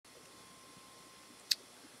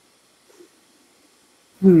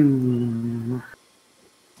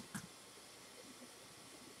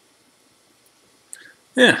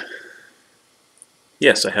Yeah.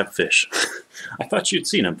 Yes, I have fish. I thought you'd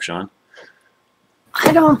seen them, Sean.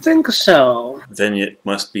 I don't think so. Then it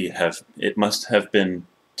must have been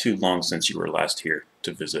too long since you were last here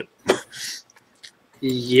to visit.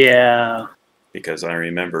 Yeah. Because I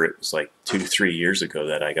remember it was like 2-3 years ago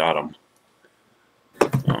that I got them.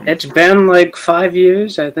 It's been like 5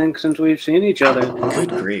 years, I think, since we've seen each other. Good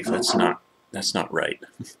grief, that's not right.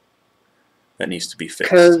 That needs to be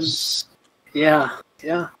fixed. Because, yeah.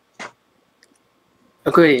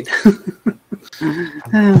 Agreed.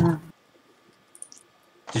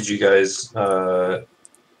 Did you guys know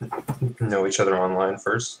each other online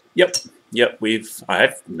first? Yep.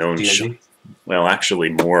 I've known well, actually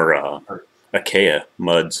more Achaea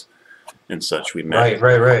muds and such. We met.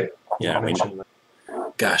 Right. Yeah,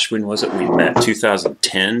 gosh, when was it we met?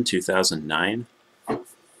 2010, 2009.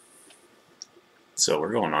 So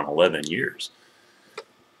we're going on 11 years.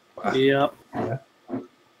 Wow. Yep. Yeah.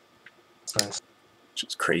 That's nice. Which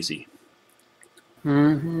is crazy.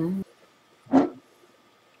 Mm-hmm.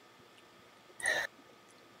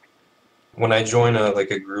 When I join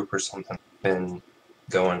a group or something, I've been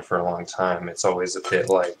going for a long time. It's always a bit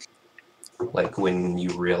like when you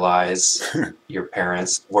realize your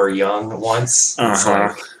parents were young once.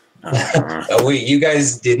 Oh wait, you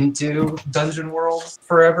guys didn't do Dungeon World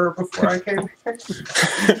forever before I came here?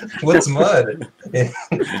 What's mud?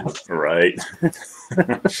 Right.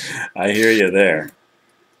 I hear you there.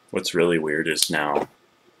 What's really weird is now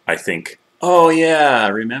I think, oh yeah,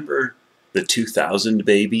 remember the 2000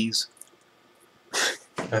 babies?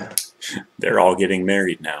 They're all getting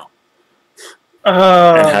married now.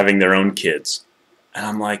 And having their own kids. And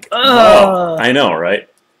I'm like, oh, I know, right?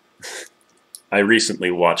 I recently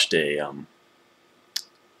watched a,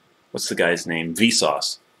 what's the guy's name?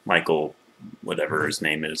 Vsauce. Michael, whatever his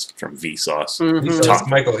name is, from Vsauce. Vsauce,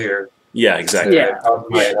 Michael here. Yeah, exactly. Yeah.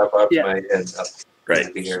 My head up. Right.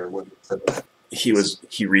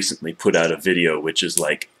 He recently put out a video which is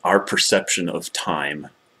like, our perception of time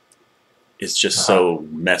is just so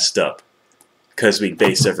messed up. Because we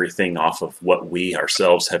base everything off of what we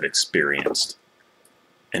ourselves have experienced.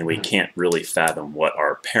 And we can't really fathom what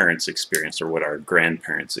our parents experienced or what our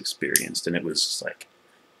grandparents experienced. And it was just like,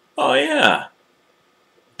 oh yeah.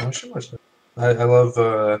 Oh, sure. I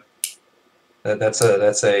love that's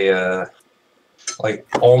a like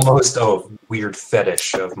almost a weird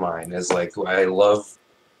fetish of mine. Is like I love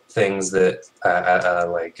things that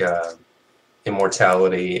like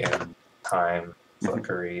immortality and time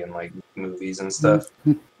fuckery and like movies and stuff.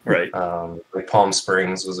 Right. Like Palm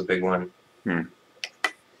Springs was a big one.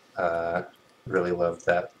 Really loved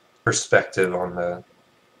that perspective on the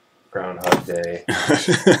Groundhog Day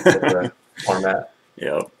format.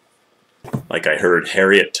 Yeah. Like I heard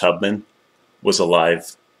Harriet Tubman was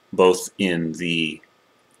alive both in the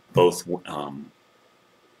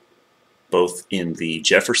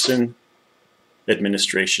Jefferson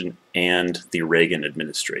administration and the Reagan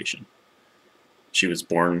administration. She was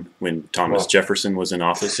born when Thomas Jefferson was in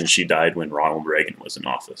office, and she died when Ronald Reagan was in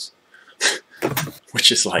office.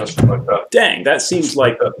 Which is like, dang, that seems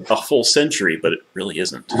like a full century, but it really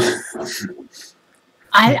isn't.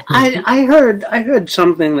 I heard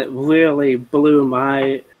something that really blew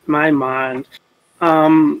my mind.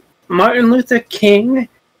 Martin Luther King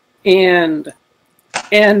and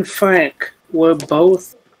Anne Frank were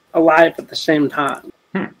both alive at the same time.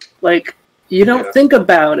 Like, you don't think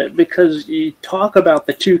about it because you talk about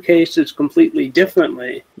the two cases completely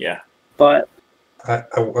differently. Yeah. But I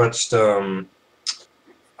watched Star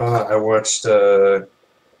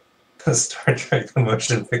Trek the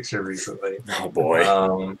motion picture recently. Oh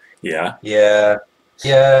boy. Yeah.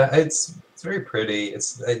 It's very pretty.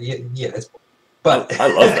 It's but I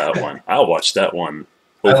love that one. I'll watch that one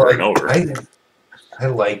over and over. I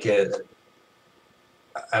like it.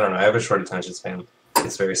 I don't know. I have a short attention span.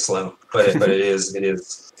 It's very slow, but it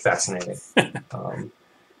is fascinating.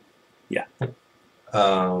 Yeah.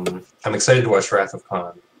 I'm excited to watch Wrath of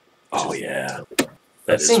Khan. Oh yeah.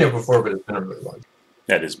 I've seen it before, but it's been a really long time.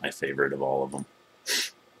 That is my favorite of all of them.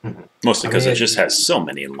 Mostly because it just has so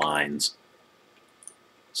many lines.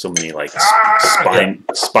 So many like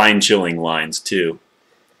spine-chilling lines too.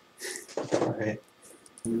 Right.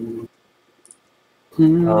 What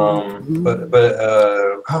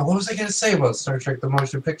was I going to say about Star Trek the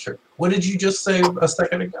motion picture? What did you just say a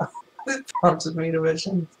second ago? It prompted me to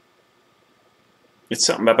mention. It's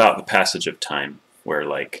something about the passage of time where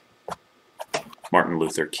like Martin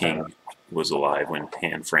Luther King was alive when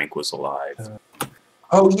Anne Frank was alive.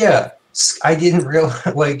 Oh yeah, I didn't realize.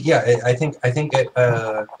 Like, yeah, I think it.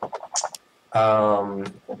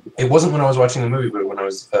 It wasn't when I was watching the movie, but when I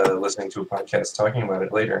was listening to a podcast talking about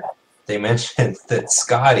it later, they mentioned that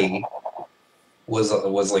Scotty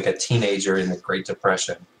was like a teenager in the Great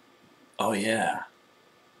Depression. Oh yeah.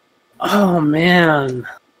 Oh man.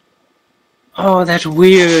 Oh, that's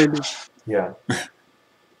weird. Yeah.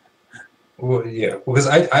 Well, yeah, because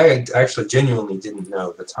I actually genuinely didn't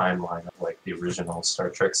know the timeline of like the original Star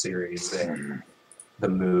Trek series and the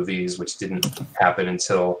movies, which didn't happen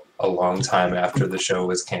until a long time after the show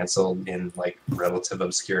was canceled in like relative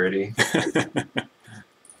obscurity.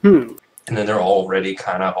 Hmm. And then they're already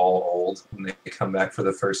kind of all old when they come back for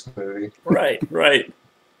the first movie. Right, right.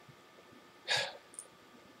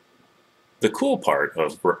 The cool part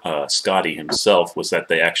of Scotty himself was that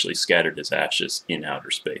they actually scattered his ashes in outer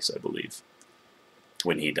space, I believe,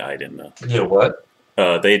 when he died in the... You know what?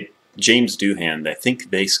 James Doohan, I think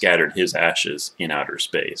they scattered his ashes in outer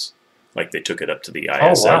space. Like they took it up to the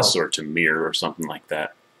ISS or to Mir or something like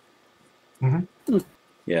that. Mm-hmm.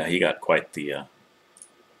 Yeah, he got quite the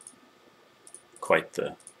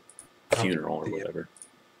funeral or whatever.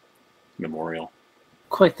 Memorial.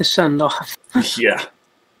 Quite the send-off. Yeah.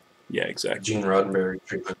 Yeah, exactly. Gene Roddenberry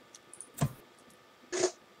treatment.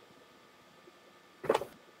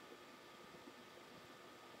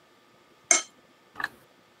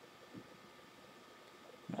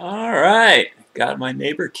 All right. Got my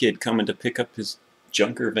neighbor kid coming to pick up his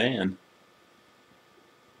junker van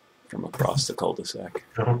from across the cul-de-sac.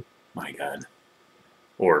 Uh-huh. My God.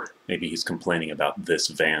 Or maybe he's complaining about this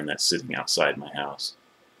van that's sitting outside my house.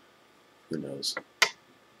 Who knows?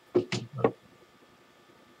 Nope.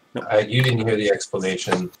 You didn't hear the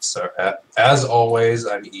explanation. So, as always,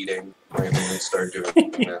 I'm eating right when we start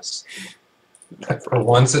doing this. For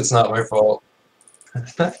once, it's not my fault.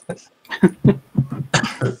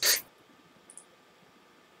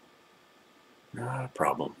 Not a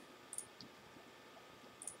problem.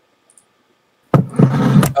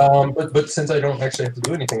 But since I don't actually have to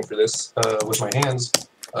do anything for this with my hands,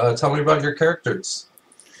 tell me about your characters.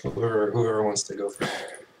 Whoever wants to go first,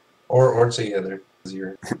 or together, because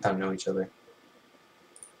you kind of know each other.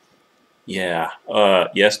 Yeah.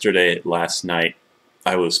 Last night,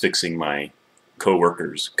 I was fixing my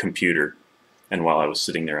coworker's computer, and while I was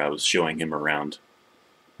sitting there, I was showing him around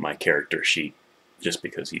my character sheet, just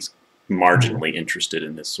because he's marginally interested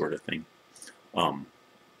in this sort of thing.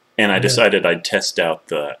 And I decided I'd test out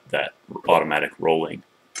that automatic rolling.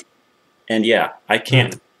 And yeah, I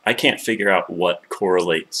can't figure out what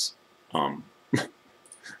correlates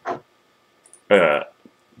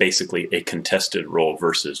basically a contested roll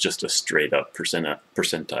versus just a straight up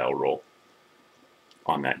percentile roll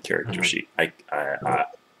on that character sheet.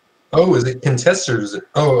 Oh, is it contested? Or is it?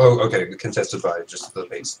 Oh, okay, contested by just the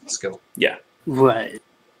base skill. Yeah. Right.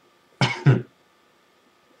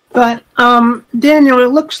 But Daniel,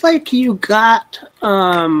 it looks like you got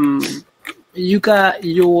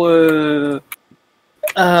your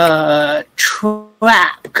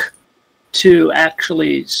track to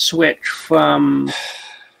actually switch from.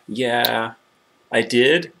 Yeah, I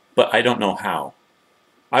did, but I don't know how.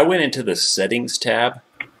 I went into the settings tab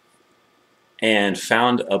and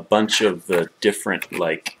found a bunch of the different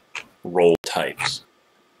like roll types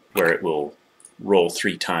where it will roll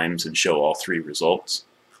 3 times and show all 3 results.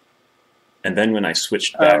 And then when I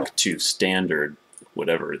switched back to standard,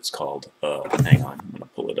 whatever it's called, hang on, I'm going to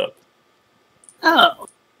pull it up. Oh.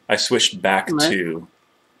 I switched back to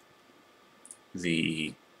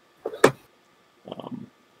the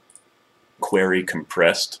query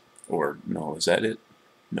compressed, or no, is that it?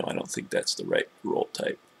 No, I don't think that's the right roll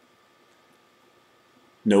type.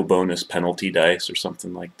 No bonus penalty dice or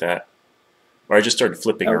something like that. Or I just started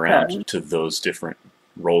flipping around to those different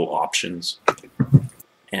roll options.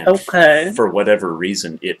 And for whatever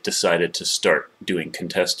reason, it decided to start doing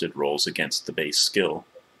contested rolls against the base skill.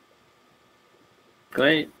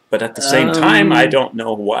 Great. But at the same time, I don't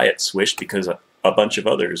know why it switched, because a bunch of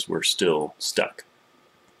others were still stuck.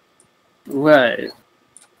 Right.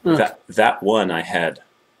 That one I had,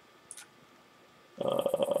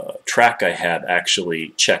 track I had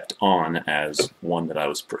actually checked on as one that I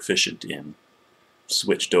was proficient in.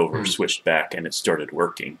 Switched over, switched back, and it started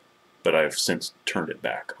working. But I've since turned it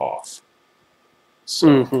back off.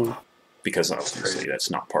 So, because obviously that's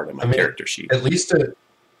not part of my character sheet. At least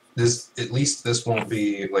this won't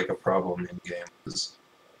be like a problem in game. I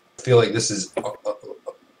feel like this is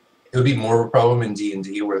it would be more of a problem in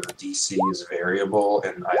D&D where the DC is variable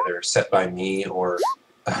and either set by me or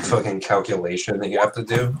a fucking calculation that you have to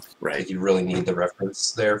do. Right. Like you really need the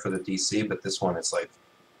reference there for the DC, but this one it's like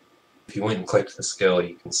if you went and clicked the skill,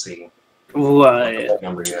 you can see Right. That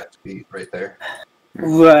number you have to be right there.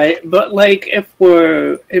 Right, but like if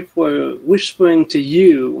we're whispering to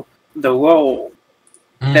you the role,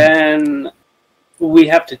 then we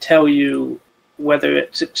have to tell you whether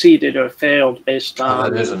it succeeded or failed based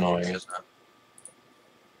on. That is annoying, isn't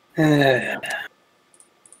it?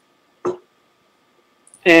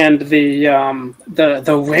 And the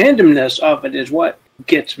randomness of it is what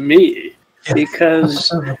gets me,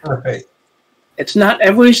 because right. It's not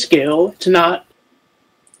every skill. It's not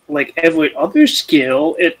like every other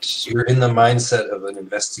skill. You're in the mindset of an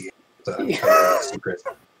investigator, secret.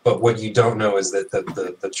 But what you don't know is that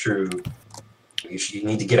the true. You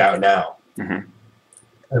need to get out now. Mm-hmm.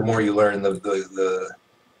 The more you learn, the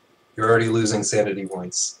you're already losing sanity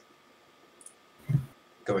points.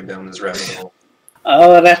 Going down this rabbit hole.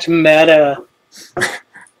 Oh, that's meta.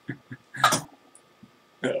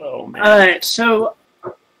 Oh man! All right, so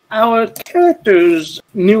our characters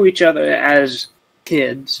knew each other as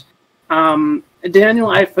kids. Daniel,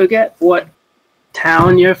 I forget what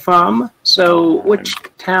town you're from. So, which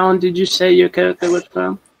town did you say your character was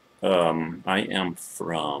from? I am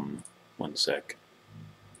from. One sec.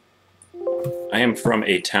 I am from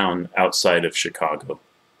a town outside of Chicago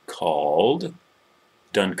called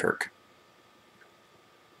Dunkirk.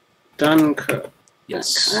 Dunkirk.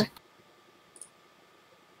 Yes.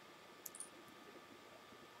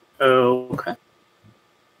 Okay.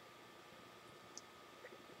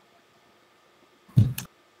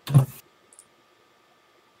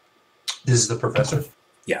 This is the professor?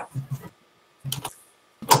 Yeah.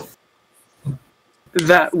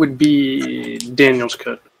 That would be Daniel's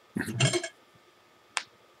character.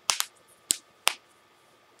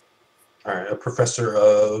 All right, a professor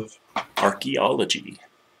of archaeology.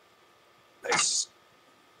 Nice.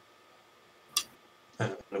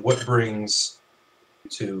 And what brings you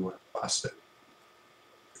to Boston,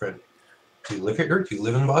 friend? Do you live here? Do you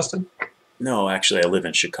live in Boston? No, actually, I live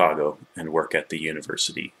in Chicago and work at the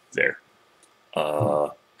university there.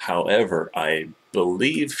 However, I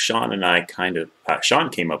believe Sean and I Sean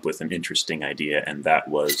came up with an interesting idea, and that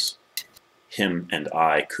was him and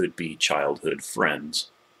I could be childhood friends.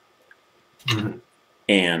 Mm-hmm.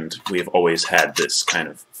 And we've always had this kind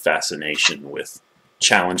of fascination with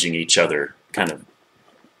challenging each other, kind of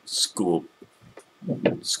schoolboy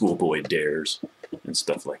dares and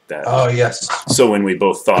stuff like that. Oh, yes. So when we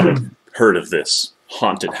both heard of this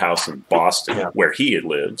haunted house in Boston where he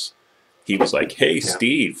lives, he was like, "Hey,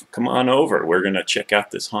 Steve, come on over. We're going to check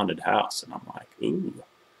out this haunted house." And I'm like, "Ooh.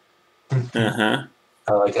 Uh-huh."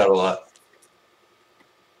 I like that a lot.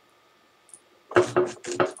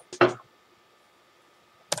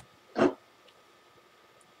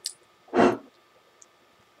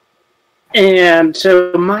 And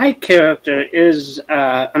so my character is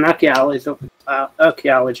an archaeologist.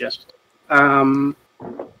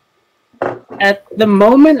 At the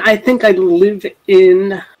moment, I think I live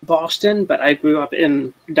in Boston, but I grew up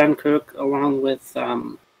in Dunkirk along with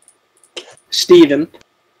Stephen.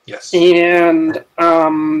 Yes. And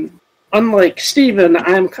unlike Stephen,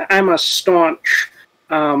 I'm a staunch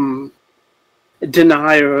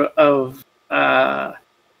denier of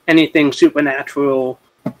anything supernatural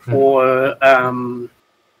or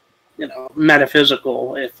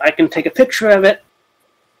metaphysical. If I can take a picture of it,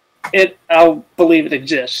 I'll believe it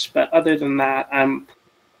exists. But other than that, I'm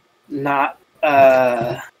not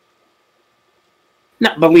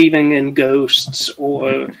believing in ghosts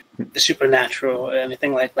or the supernatural or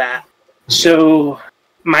anything like that. So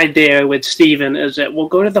my dare with Steven is that we'll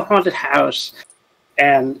go to the haunted house,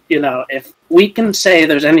 and if we can say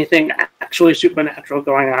there's anything actually supernatural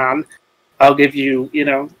going on, I'll give you,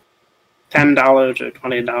 $10 or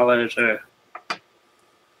 $20 or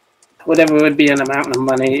whatever would be an amount of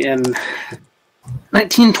money in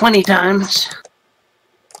 1920 times.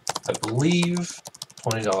 I believe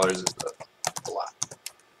 $20 is a lot.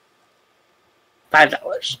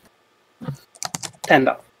 $5.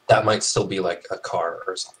 $10. That might still be like a car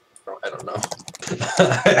or something. I don't know.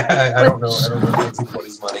 I don't know. I don't know if it's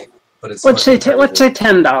what money, but it's. Let's say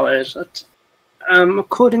 $10.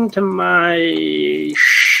 According to my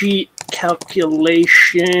sheet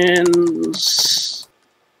calculations,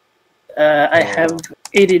 I have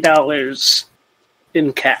 $80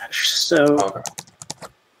 in cash. So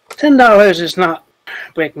 $10 is not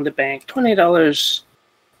breaking the bank. $20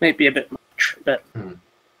 may be a bit much, but $1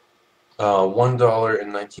 in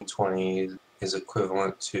 1920 is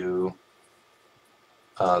equivalent to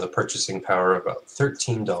the purchasing power of about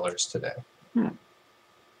 $13 today.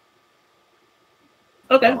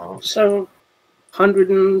 Okay, so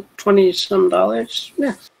 $120 some.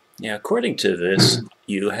 Yeah. Yeah, according to this,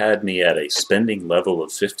 you had me at a spending level of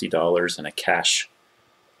 $50 and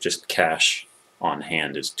just cash on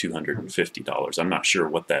hand is $250. I'm not sure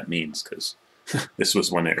what that means because this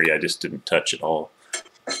was one area I just didn't touch at all.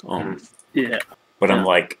 Yeah. But I'm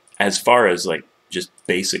like, as far as like just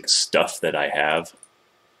basic stuff that I have,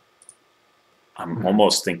 I'm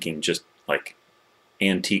almost thinking just like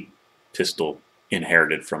antique pistol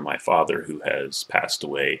inherited from my father who has passed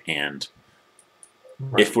away. And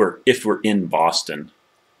if we're in Boston,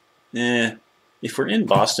 if we're in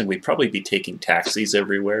Boston, we'd probably be taking taxis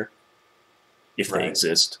everywhere if they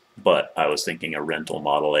exist. But I was thinking a rental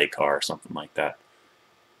Model A car or something like that.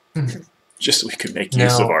 Just so we could make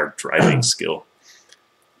use of our driving skill.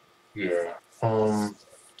 Yeah. Let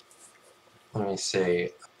me see.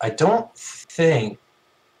 I'm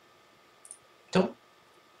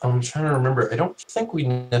trying to remember. I don't think we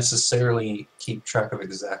necessarily keep track of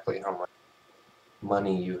exactly how much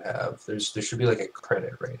money you have. There should be like a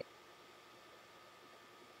credit rating.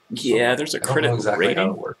 Yeah, there's a credit rating. I don't know exactly rating.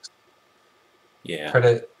 how it works. Yeah.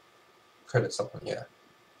 Credit something, yeah.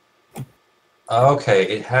 Okay,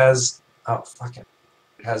 it has it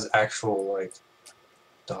has actual like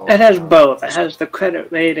dollar. It has both. It has the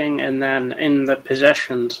credit rating and then in the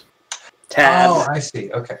possessions tab. Oh, I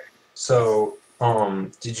see. Okay. So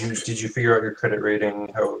did you figure out your credit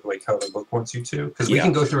rating, how the book wants you to? Because we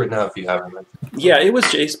can go through it now if you haven't. Yeah, it was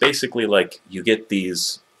just basically like you get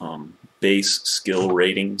these base skill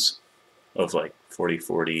ratings of like 40,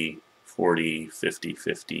 40, 40, 50,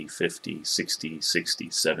 50, 50, 60, 60,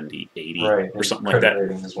 70, 80, or something like that.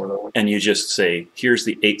 And you just say, here's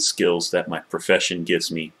the 8 skills that my profession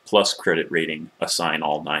gives me, plus credit rating, assign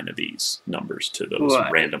all 9 of these numbers to those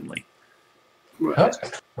randomly. Right.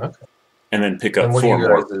 Okay. And then pick up 4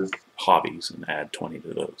 more hobbies and add 20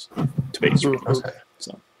 to those to base ratings. Okay.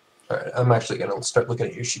 So. All right, I'm actually going to start looking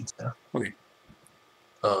at your sheets now. Okay.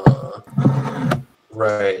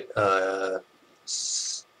 Right.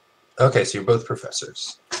 Okay, so you're both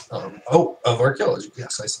professors. Of archaeology.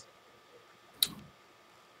 Yes, I see.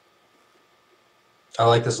 I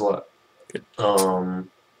like this a lot. Good. I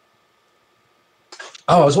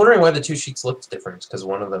was wondering why the 2 sheets looked different, because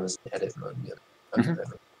one of them is edit mode. Yeah.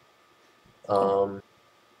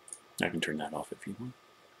 I can turn that off if you want.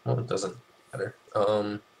 Well, it doesn't matter.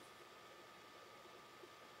 All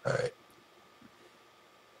right.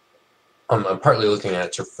 I'm partly looking at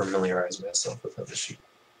it to familiarize myself with the sheet.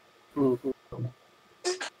 Mm-hmm.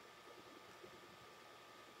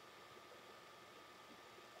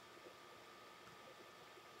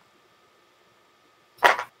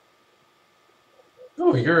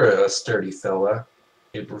 Oh, you're a sturdy fella.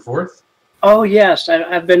 April 4th? Oh yes,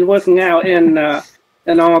 I've been working out in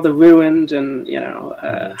all the ruins and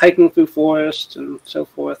hiking through forest and so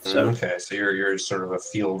forth. So okay, so you're sort of a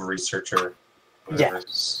field researcher. Whatever.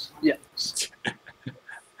 Yes.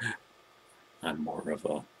 I'm more of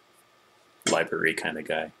a library kind of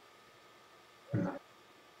guy.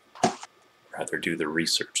 Rather do the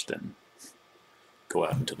research than go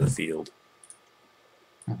out into the field.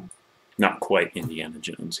 Not quite Indiana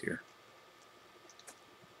Jones here.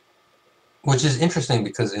 Which is interesting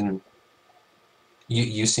because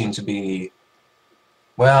you seem to be,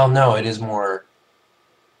 well, no, it is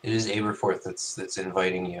Aberforth that's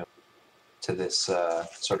inviting you to this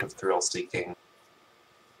sort of thrill-seeking,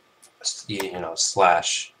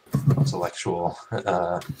 slash intellectual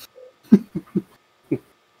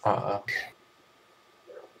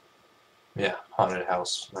haunted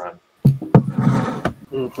house run.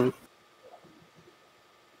 Mm-hmm.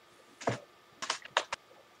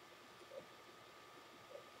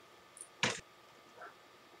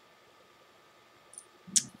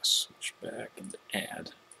 Switch back and add.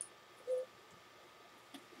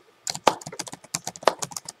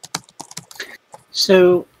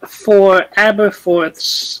 So for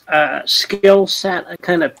Aberforth's skill set, I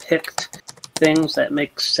kind of picked things that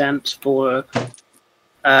make sense for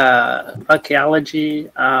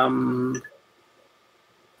archaeology,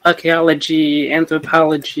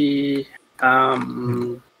 anthropology,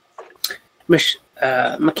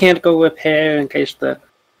 mechanical repair in case the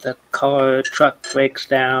car truck breaks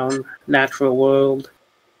down, natural world,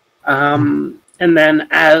 and then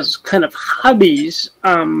as kind of hobbies,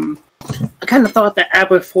 I kind of thought that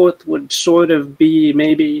Aberforth would sort of be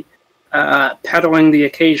maybe peddling the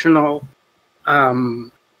occasional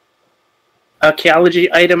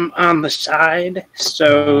archaeology item on the side.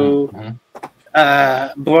 So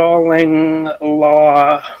brawling,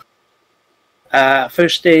 law,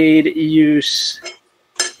 first aid use,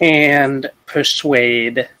 and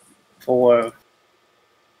persuade for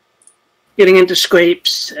getting into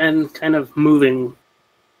scrapes and kind of moving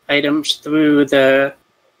items through the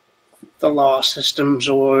the law systems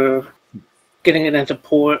or getting it into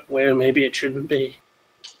port where maybe it shouldn't be.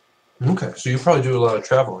 Okay, so you probably do a lot of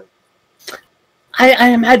traveling. I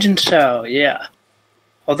imagine so, yeah.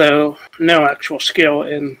 Although no actual skill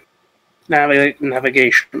in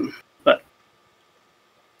navigation, but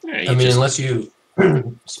I mean, unless you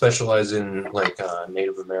specialize in like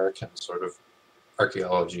Native American sort of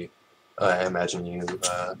archaeology, I imagine you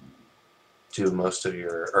do most of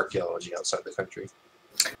your archaeology outside the country.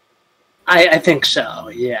 I think so,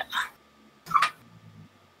 yeah.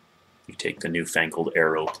 You take the newfangled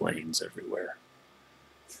aeroplanes everywhere.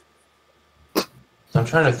 I'm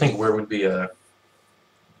trying to think where would be a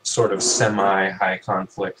sort of semi-high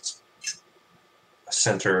conflict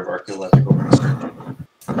center of archaeological research in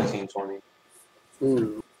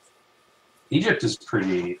 1920. Egypt is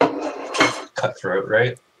pretty cutthroat,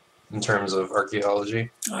 right? In terms of archaeology?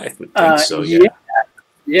 I would think so, yeah.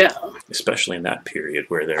 Yeah. Especially in that period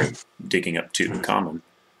where they're digging up Tutankhamun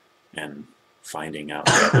and finding out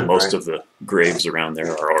that most of the graves around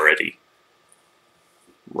there are already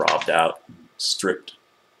robbed out, stripped.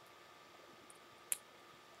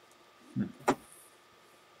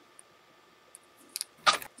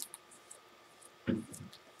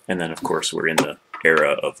 And then, of course, we're in the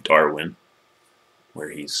era of Darwin, where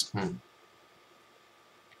he's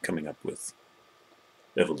coming up with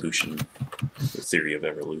evolution, the theory of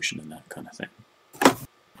evolution, and that kind of thing.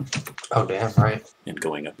 Oh, damn, right. And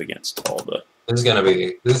going up against all the...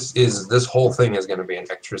 This whole thing is gonna be an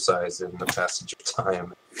exercise in the passage of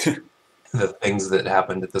time. The things that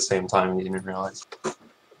happened at the same time you didn't realize.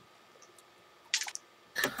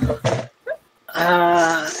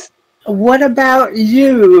 What about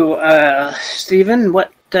you, Stephen?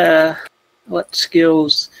 What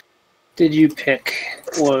skills did you pick?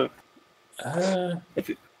 Or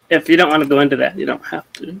if you don't want to go into that, you don't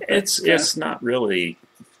have to. It's not really.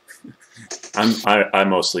 I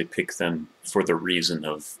mostly pick them for the reason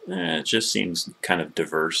of it just seems kind of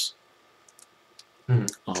diverse.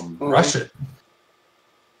 Russian.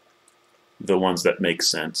 The ones that make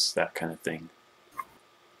sense, that kind of thing.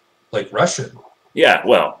 Like Russian. Yeah,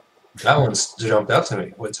 well. That one's jumped out to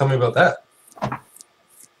me. Tell me about that.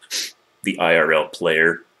 The IRL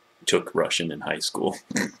player took Russian in high school.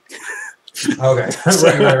 Okay.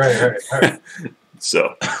 Right.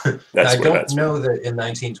 So that's I don't know that in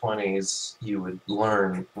 1920s you would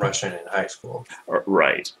learn Russian in high school.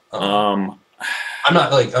 Right. I'm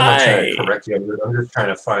not trying to correct you. I'm just trying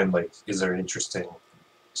to find is there an interesting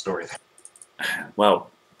story there?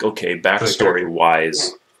 Well, okay. Backstory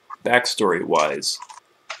wise,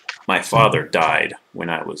 my father died when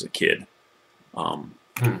I was a kid, and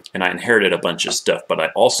I inherited a bunch of stuff. But I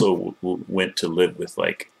also went to live with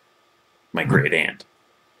my great aunt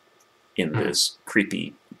in this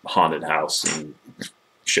creepy haunted house in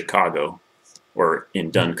Chicago, or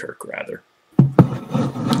in Dunkirk rather,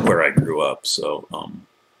 where I grew up. So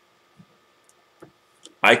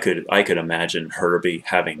I could imagine Herbie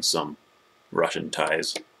having some Russian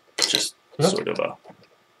ties, just sort of a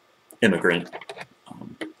immigrant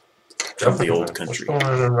from the old country. What's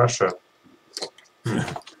going on in Russia?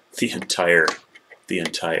 The entire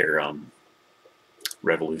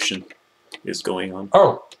revolution is going on.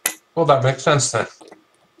 Oh, well, that makes sense then.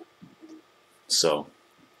 So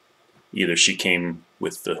either she came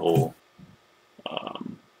with the whole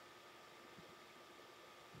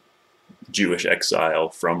Jewish exile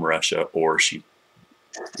from Russia, or she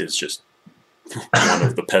is just one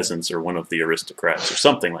of the peasants or one of the aristocrats or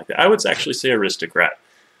something like that. I would actually say aristocrat,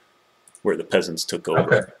 where the peasants took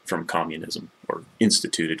over from communism or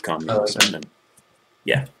instituted communism. And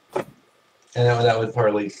yeah. And that would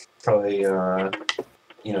probably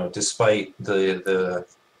despite the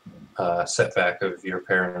setback of your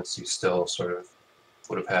parents, you still sort of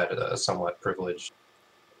would have had a somewhat privileged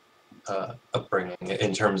upbringing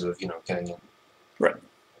in terms of getting in. Right.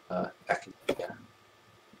 Academia.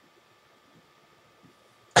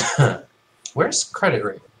 Where's credit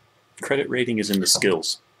rating? Credit rating is in the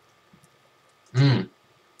skills.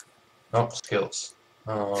 Oh, skills.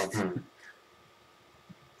 All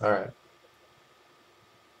right.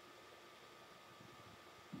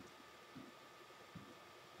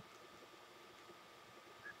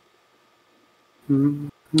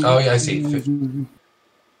 Oh yeah, I see. 50.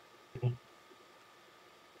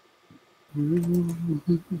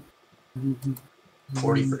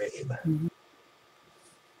 40 for Abe.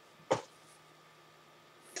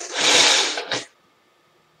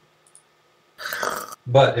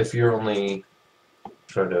 But if you're only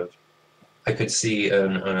sort of, I could see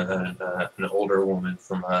an older woman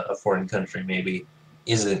from a foreign country maybe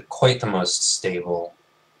isn't quite the most stable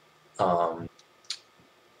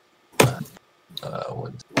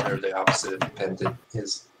whatever the opposite of dependent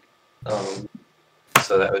is.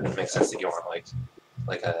 So that wouldn't make sense that you want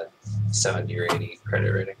like a 70 or 80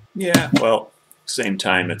 credit rating. Yeah, well, same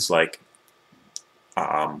time it's like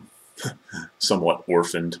somewhat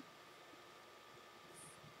orphaned.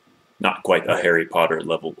 Not quite a Harry Potter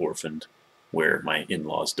level orphaned, where my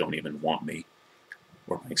in-laws don't even want me,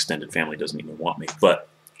 or my extended family doesn't even want me. But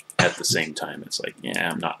at the same time, it's like,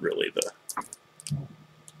 yeah, I'm not really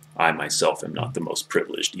I myself am not the most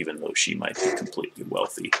privileged, even though she might be completely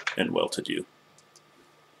wealthy and well-to-do.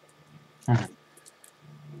 I'm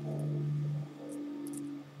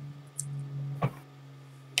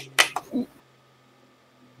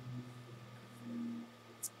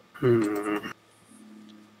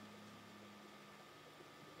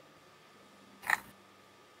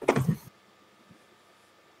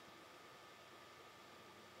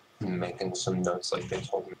making some notes like they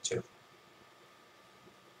told me to.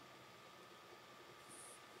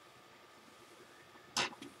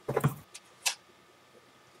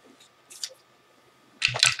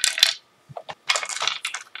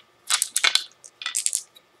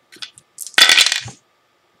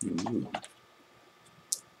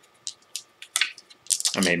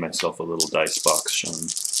 I made myself a little dice box, Sean.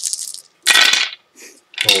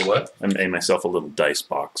 Oh, what? I made myself a little dice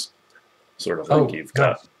box. Sort of like you've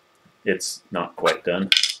got. It's not quite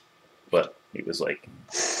done, but it was like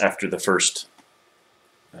after the first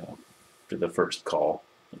call,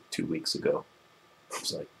 like 2 weeks ago, I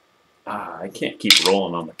was like, I can't keep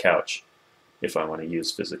rolling on the couch if I want to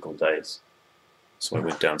use physical dice. So I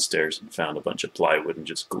went downstairs and found a bunch of plywood and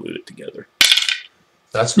just glued it together.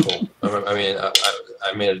 That's cool. I mean,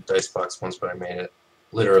 I made a dice box once, but I made it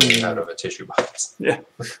literally out of a tissue box. Yeah.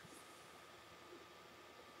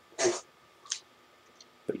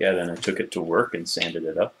 But yeah, then I took it to work and sanded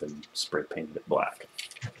it up and spray painted it black.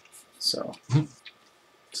 So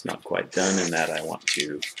it's not quite done, and that I want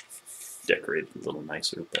to decorate it a little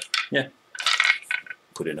nicer. But yeah,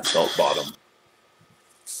 put in a felt bottom.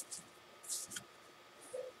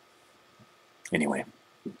 Anyway.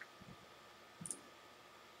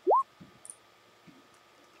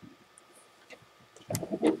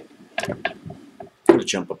 I'm going to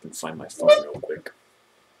jump up and find my phone real quick.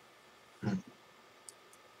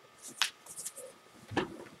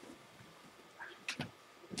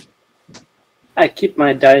 I keep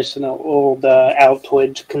my dice in an old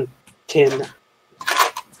Altoids tin.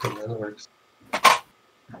 That works.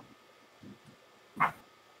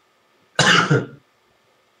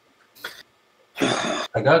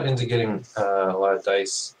 I got into getting a lot of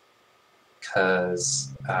dice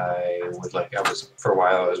because for a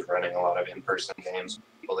while I was running a lot of in-person games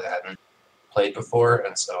with people that hadn't played before,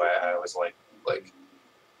 and so I was like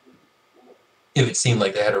if it seemed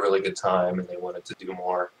like they had a really good time and they wanted to do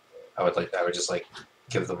more, I would just like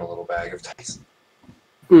give them a little bag of dice.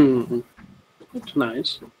 That's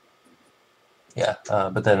nice. Yeah,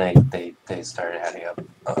 but then they started adding up, and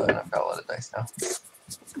I've got a lot of dice now.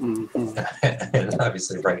 And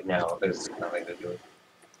obviously, right now, there's nothing to do it.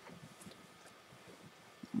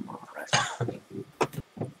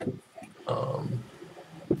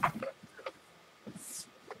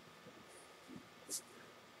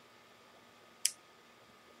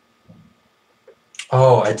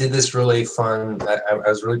 Oh, I did this really fun. I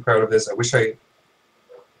was really proud of this. I wish I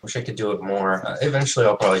could do it more. Eventually,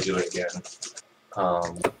 I'll probably do it again.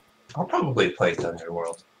 I'll probably play Dungeon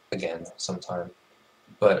World again sometime.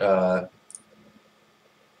 But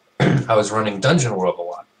I was running Dungeon World a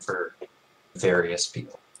lot for various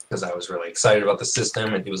people because I was really excited about the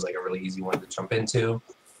system, and it was like a really easy one to jump into,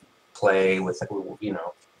 play with,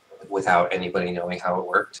 without anybody knowing how it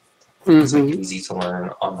worked. It's like easy to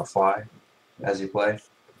learn on the fly as you play.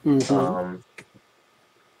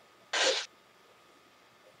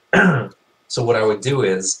 So what I would do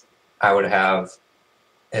is I would have,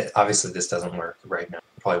 obviously this doesn't work right now, it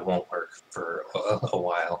probably won't work for a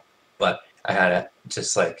while, but I had to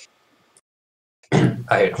just like,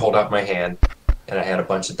 I'd hold out my hand and I had a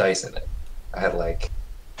bunch of dice in it. I had like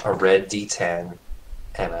a red D10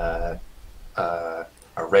 and a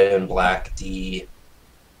red and black D8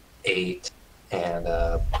 and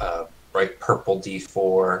a bright purple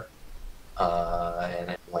D4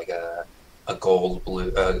 and like a gold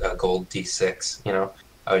D6.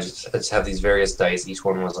 I would just have these various dice. Each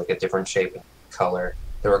one was like a different shape and color.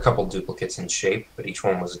 There were a couple duplicates in shape, but each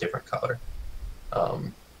one was a different color.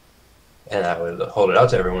 And I would hold it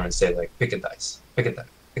out to everyone and say, like, pick a dice, pick a die,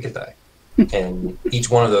 pick a die. And each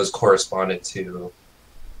one of those corresponded to,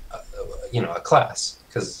 a class,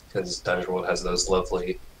 because Dungeon World has those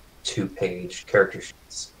lovely 2-page character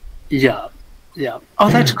sheets. Yeah. Oh,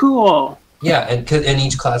 that's cool. Yeah, and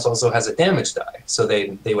each class also has a damage die, so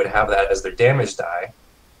they would have that as their damage die,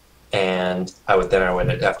 and I would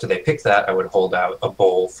after they pick that, I would hold out a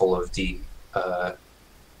bowl full of D6s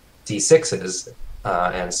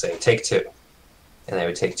and say take 2, and they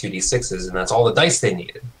would take 2 D6s, and that's all the dice they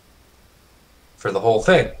needed for the whole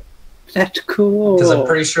thing. That's cool. Because I'm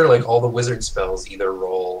pretty sure like all the wizard spells either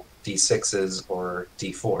roll D6s or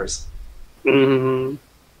D4s. Mm-hmm.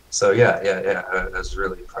 So yeah, I was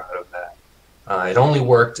really proud of that. It only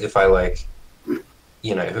worked if I if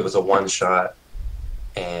it was a one shot,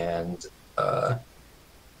 and I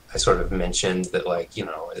sort of mentioned that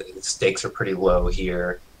the stakes are pretty low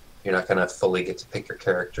here. You're not gonna fully get to pick your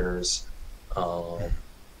characters. I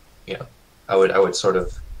would sort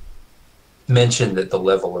of mention that the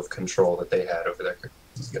level of control that they had over their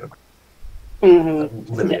characters is gonna be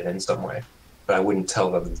limited in some way, but I wouldn't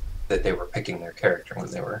tell them that they were picking their character when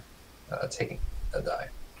they were taking a die.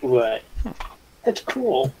 Right. That's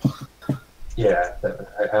cool. Yeah,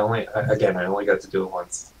 I only got to do it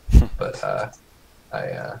once, but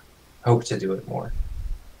I hope to do it more.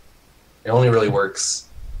 It only really works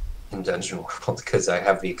in Dungeon World because I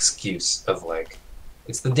have the excuse of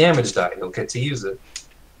it's the damage die. You'll get to use it.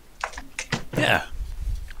 Yeah.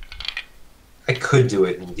 I could do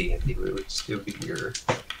it in D&D, but it would be weird.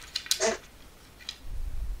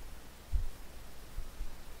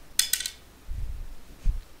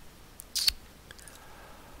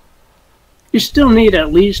 You still need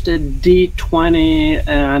at least a D20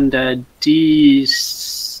 and a D.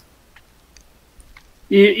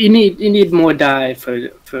 You need more die for.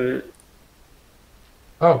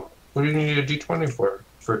 Oh, what do you need a D20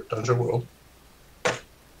 for Dungeon World?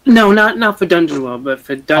 No, not for Dungeon World, but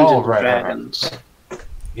for Dungeons and Dragons. Right.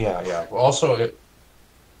 Yeah. Well, also,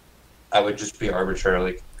 I would just be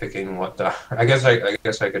arbitrarily picking what die. I guess I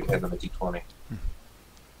could hand them a D20.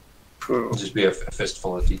 True. It'd just be a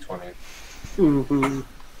fistful of D20. Mm-hmm.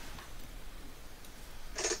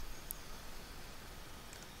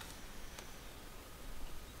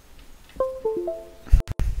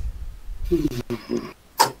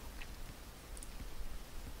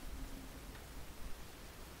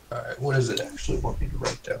 Alright, what does it actually want me to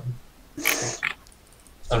write down?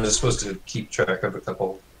 I'm just supposed to keep track of a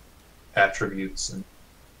couple attributes and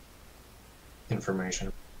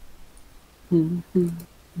information. Mm-hmm.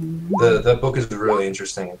 The book is really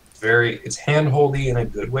interesting. It's hand-holdy in a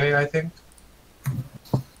good way, I think.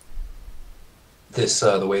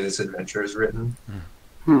 The way this adventure is written.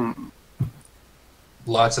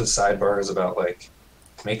 Lots of sidebars about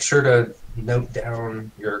make sure to note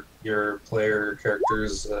down your player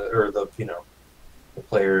characters or the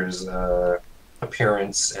player's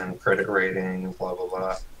appearance and credit rating, blah blah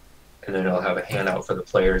blah. And then it'll have a handout for the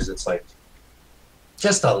players. It's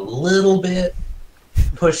just a little bit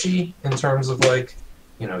pushy in terms of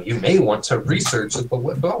you may want to research it, but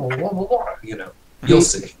blah blah blah blah blah. You'll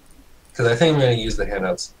see. Because I think I'm going to use the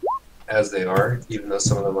handouts as they are, even though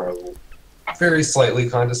some of them are very slightly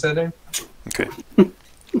condescending. Okay.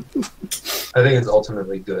 I think it's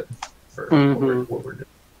ultimately good for what we're doing.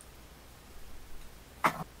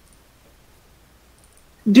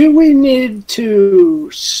 Do we need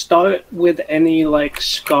to start with any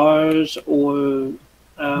scars or?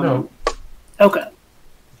 No. Okay.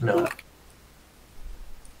 No.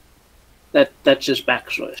 That's just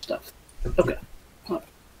backstory stuff. Okay.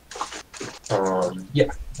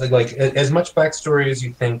 Yeah. As much backstory as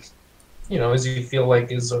you think, as you feel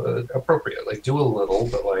is appropriate. Do a little,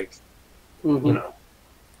 but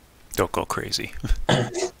Don't go crazy.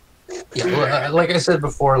 Yeah, well, like I said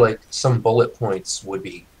before, some bullet points would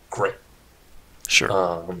be great.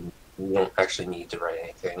 Sure. You don't actually need to write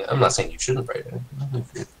anything. I'm not saying you shouldn't write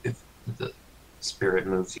anything if the spirit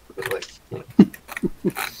moves you, but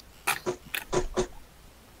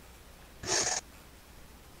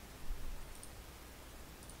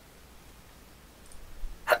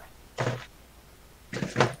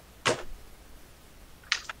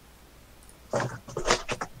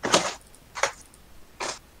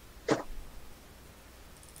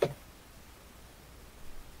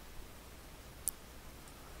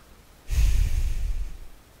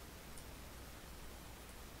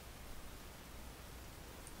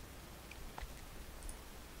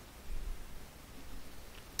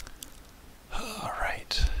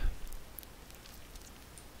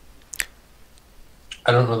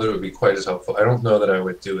I don't know that it would be quite as helpful. I don't know that I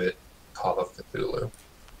would do it Call of Cthulhu,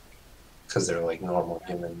 because they're normal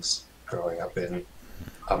humans growing up in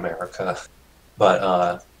America.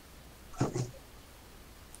 But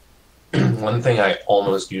one thing I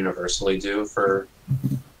almost universally do for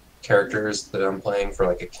characters that I'm playing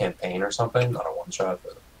for a campaign or something, not a one-shot,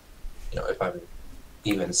 but if I'm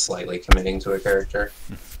even slightly committing to a character,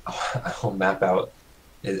 I'll map out.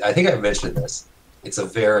 I think I mentioned this. It's a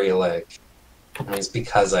very like. I mean, it's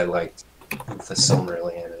because I liked the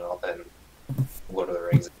Silmarillion and all that, and Lord of the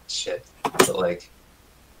Rings and shit. But like,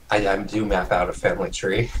 I do map out a family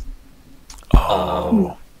tree.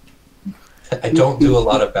 Oh. I don't do a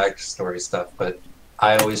lot of backstory stuff, but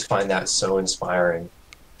I always find that so inspiring.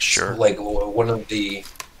 Sure. Like one of the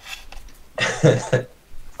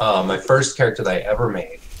my first character that I ever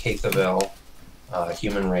made, Kate the Veil,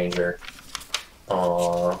 Human Ranger.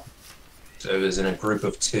 It was in a group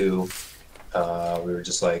of 2. We were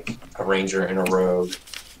just like a ranger and a rogue.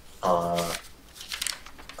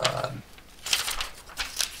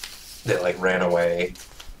 They like ran away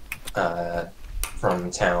from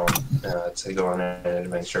town to go on an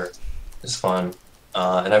adventure. It's fun.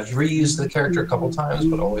 And I've reused the character a couple times,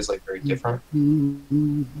 but always like very different.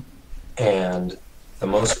 And the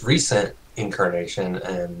most recent incarnation,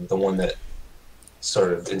 and the one that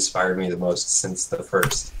sort of inspired me the most since the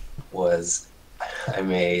first, was I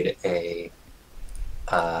made a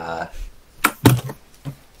I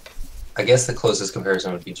guess the closest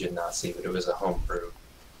comparison would be Genasi, but it was a homebrew. It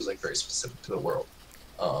was like very specific to the world.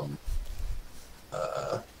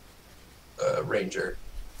 Ranger.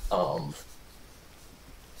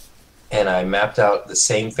 And I mapped out the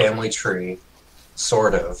same family tree,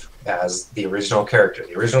 sort of, as the original character.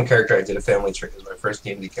 The original character, I did a family tree. It was my first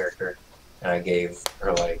D&D character, and I gave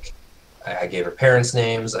her like, I gave her parents'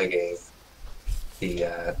 names. I gave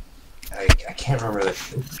the, I can't remember the.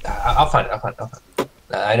 I'll find it.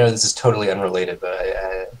 I know this is totally unrelated,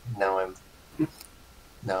 but now I'm.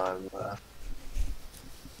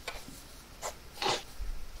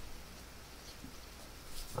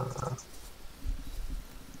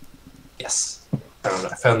 Yes, I don't know.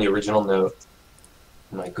 I found the original note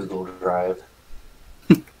in my Google Drive.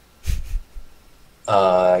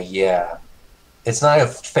 Yeah, it's not a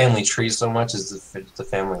family tree so much as the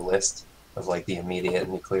family list of like the immediate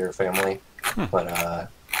nuclear family, but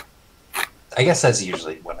I guess that's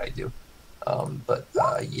usually what I do.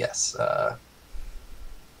 Yes,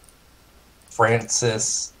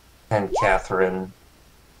 Francis and Catherine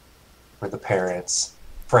were the parents.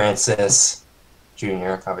 Francis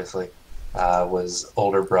Jr., obviously, was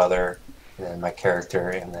older brother, and then my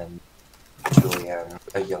character, and then Julianne,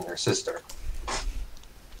 a younger sister.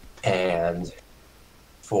 And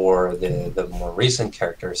for the more recent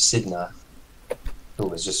character, Sidna, who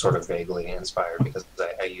was just sort of vaguely inspired because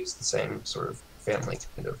I used the same sort of family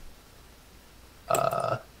kind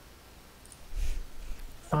of.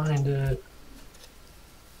 Find it.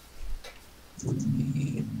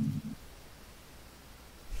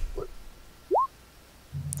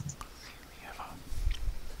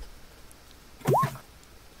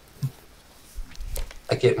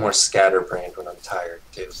 I get more scatterbrained when I'm tired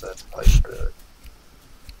too, so that's probably part of it.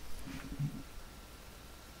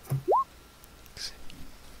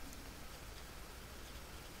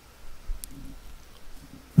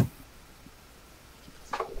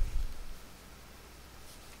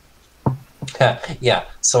 Yeah,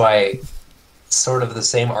 so I sort of the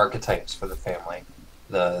same archetypes for the family.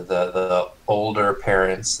 The older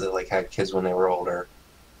parents that like had kids when they were older,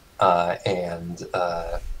 and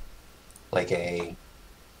like a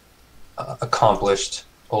accomplished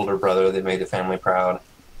older brother that made the family proud,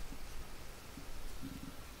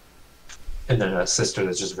 and then a sister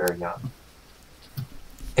that's just very young.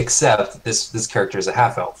 Except this character is a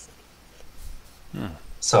half elf,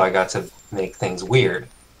 so I got to make things weird.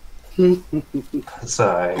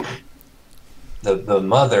 So the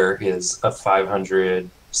mother is a 500,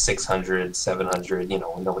 600, 700.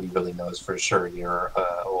 Nobody really knows for sure. You're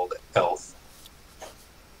old elf,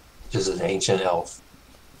 just an ancient elf.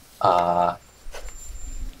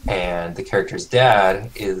 And the character's dad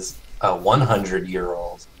is a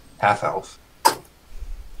 100-year-old half elf.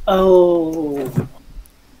 Oh.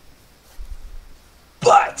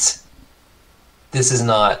 But this is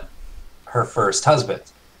not her first husband.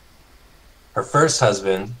 Her first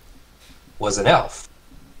husband was an elf,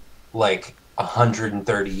 like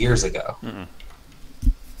 130 years ago,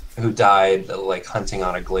 who died like hunting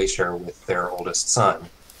on a glacier with their oldest son.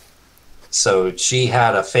 So she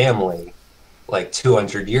had a family like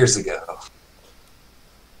 200 years ago.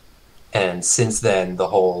 And since then, the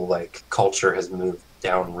whole like culture has moved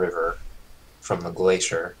downriver from the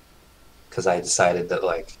glacier, because I decided that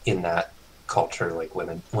like in that culture, like when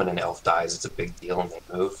an elf dies, it's a big deal and they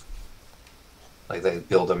move. Like they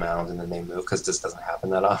build a mound and then they move, because this doesn't happen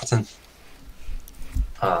that often.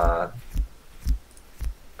 And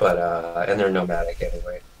they're nomadic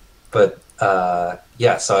anyway. But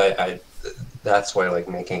yeah, so I that's why like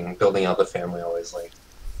building out the family always like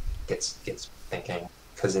gets thinking,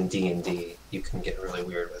 because in D&D you can get really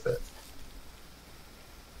weird with it,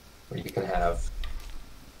 where you can have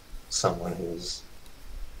someone who's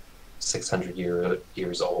 600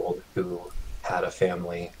 years old who had a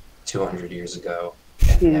family 200 years ago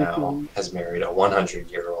and now has married a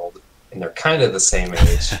 100-year-old, and they're kind of the same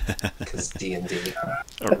age because D&D.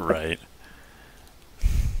 Right.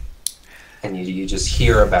 And you just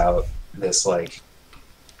hear about this, like,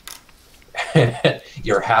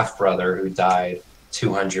 your half-brother who died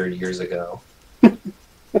 200 years ago.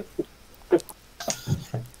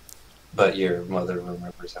 But your mother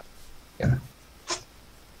remembers him. Yeah.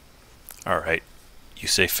 All right. You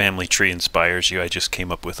say family tree inspires you. I just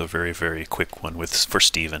came up with a very, very quick one for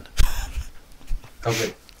Steven.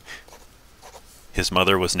 Okay. His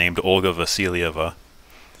mother was named Olga Vasilieva,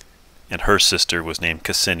 and her sister was named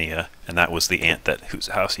Ksenia, and that was the aunt whose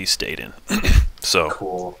house he stayed in. So,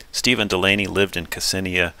 cool. Stephen Delaney lived in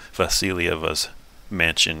Ksenia Vasilieva's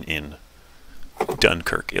mansion in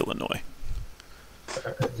Dunkirk, Illinois.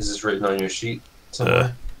 Is this written on your sheet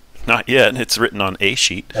somewhere? Not yet. It's written on a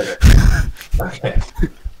sheet. Okay. Okay.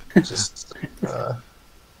 Just, I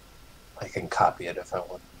can copy it if I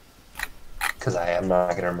want. Because I am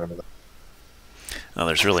not going to remember that. Well,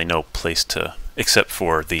 there's really no place to, except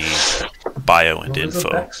for the bio and info. There's a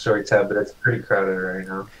backstory tab, but it's pretty crowded right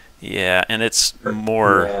now. Yeah, and it's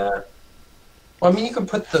more... Yeah. Well, I mean, you can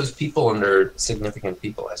put those people under significant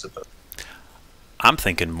people, I suppose. I'm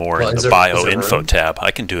thinking more in the bio info tab.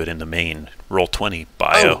 I can do it in the main Roll20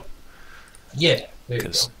 bio. Oh. Yeah, there you go.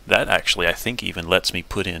 Because that actually, I think, even lets me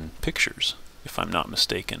put in pictures, if I'm not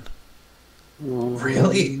mistaken.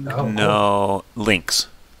 Really? Oh, no, links.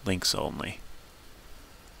 Links only.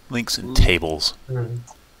 Links and tables. I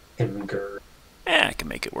can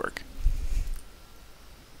make it work.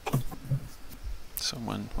 So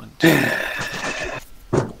one, two.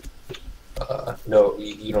 No,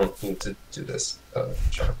 you don't need to do this,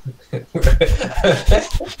 John.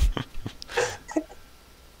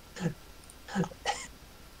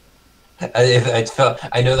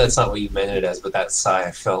 I know that's not what you meant it as, but that sigh,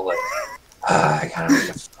 I felt like, I gotta make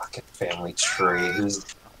a fucking family tree. Who's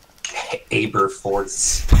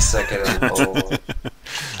Aberforth's second uncle?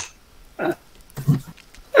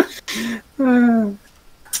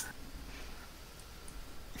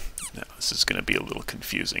 No, this is going to be a little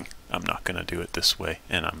confusing. I'm not going to do it this way,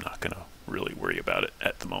 and I'm not going to really worry about it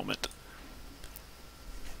at the moment.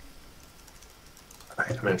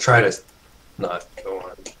 Alright, I'm going to try to not go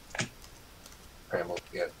on ramble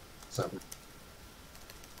again. So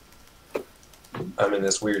I'm in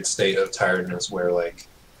this weird state of tiredness where, like,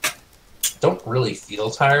 I don't really feel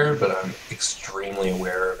tired, but I'm extremely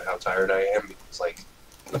aware of how tired I am because, like,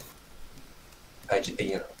 I,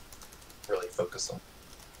 really focus on.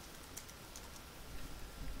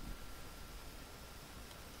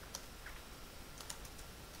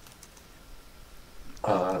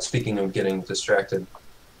 Speaking of getting distracted,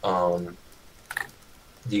 I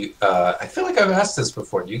feel like I've asked this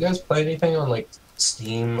before. Do you guys play anything on like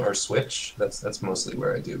Steam or Switch? That's mostly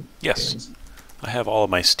where I do. Yes, games. I have all of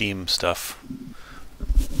my Steam stuff.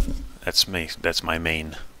 That's my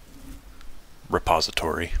main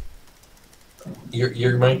repository.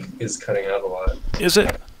 Your mic is cutting out a lot. Is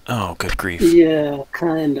it? Oh, good grief. Yeah,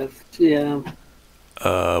 kind of. Yeah.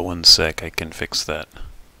 1 sec. I can fix that.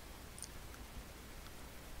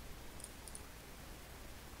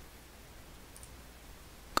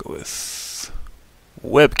 Go with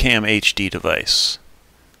webcam HD device.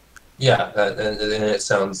 Yeah, and it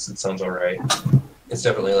sounds all right. It's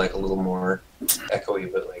definitely like a little more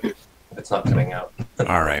echoey, but like it's not cutting out.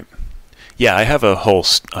 All right. Yeah, I have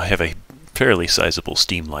a fairly sizable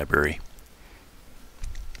Steam library.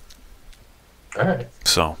 All right.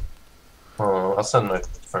 So. I'll send my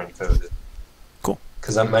friend code. Cool.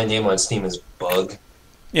 Because my name on Steam is Bug.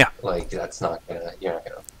 Yeah. Like that's not gonna. You're not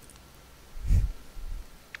gonna.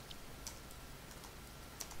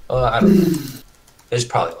 I don't know. There's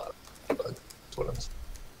probably a lot of bugs. That's what I'm saying.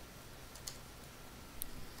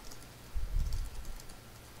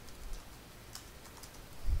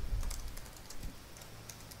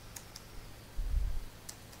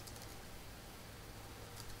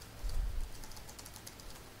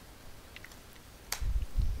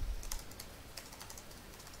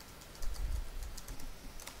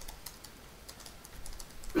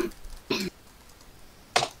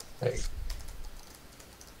 There you go.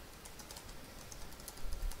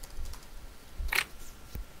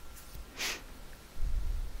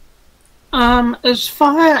 As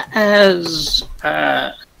far as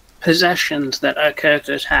possessions that our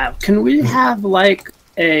characters have, can we have like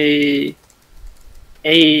a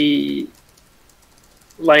a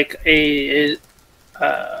like a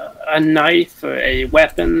knife or a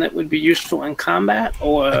weapon that would be useful in combat,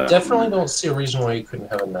 or I definitely don't see a reason why you couldn't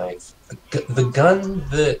have a knife. The gun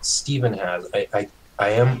that Steven has, I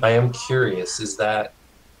am curious.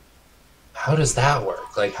 How does that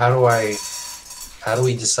work? Like, how do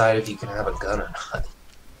we decide if you can have a gun or not?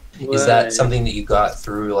 Is that something that you got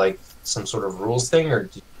through like some sort of rules thing, or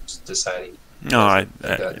did you just decide? No,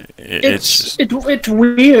 it's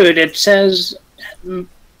weird. It says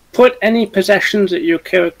put any possessions that your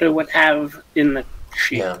character would have in the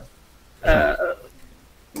sheet. Yeah. Let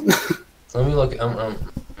me look.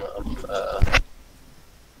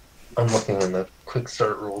 I'm looking in the quick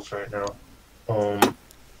start rules right now.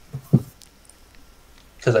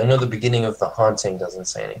 Because I know the beginning of the haunting doesn't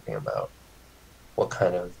say anything about what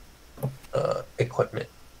kind of equipment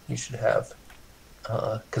you should have.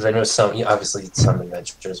 Because I know obviously some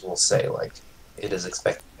adventures will say like it is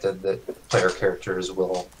expected that player characters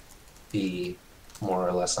will be more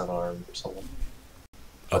or less unarmed or something.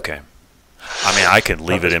 Okay. I mean, I could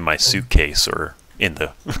leave it in my suitcase or in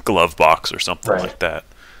the glove box or something like that.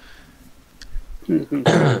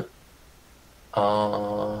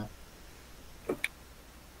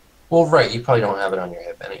 Well, right, you probably don't have it on your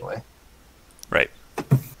hip anyway. Right.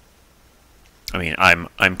 I mean,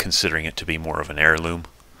 I'm considering it to be more of an heirloom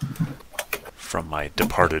from my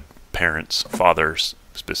departed parents, fathers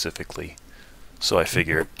specifically. So I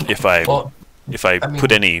figure if I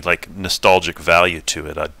put any like nostalgic value to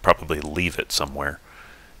it, I'd probably leave it somewhere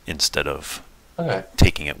instead of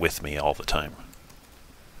taking it with me all the time.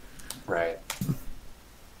 Right.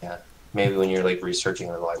 Yeah. Maybe when you're like researching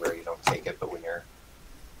in the library, you don't take it, but when you're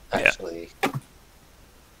actually,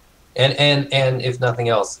 and if nothing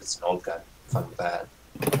else, it's an old gun. Fun with that.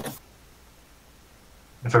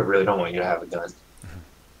 If I really don't want you to have a gun,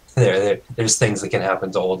 there's things that can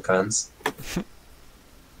happen to old guns.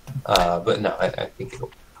 But no, I think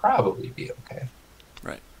it'll probably be okay.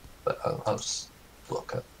 Right. But I'll just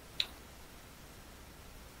look up.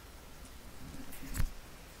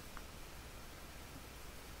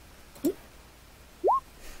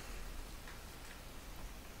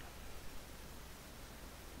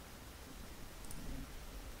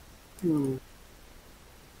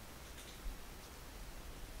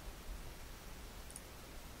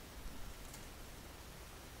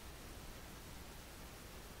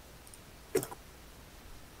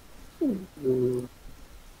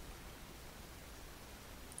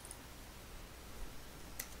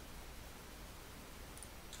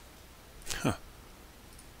 Huh.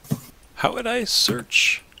 How would I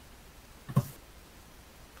search?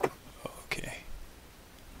 Okay.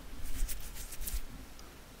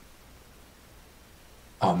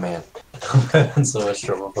 Oh man, I'm having so much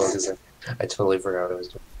trouble focusing. I totally forgot what I was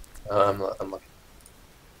doing. I'm looking.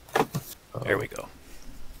 There we go.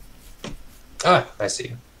 Ah, I see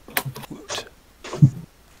you. Woot.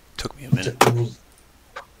 Took me a minute.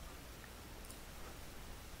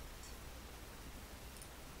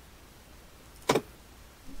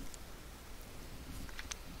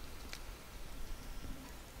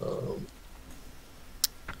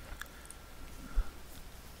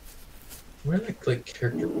 Where did I click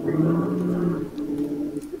character?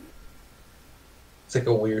 It's like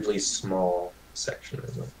a weirdly small section,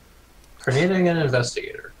 isn't it? Tornado and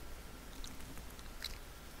investigator.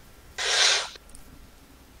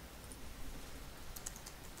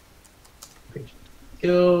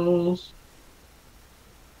 Skills.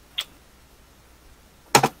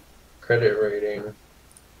 Credit rating.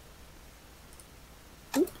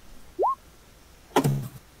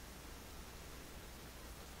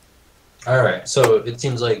 Alright, so it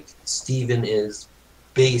seems like Steven is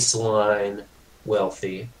baseline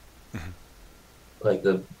wealthy. Like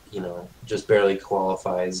just barely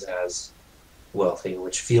qualifies as wealthy,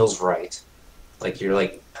 which feels right. Like you're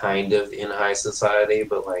like kind of in high society,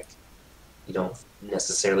 but like you don't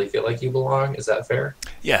necessarily feel like you belong. Is that fair?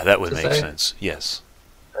 Yeah, that would make sense. Yes.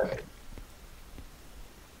 Alright.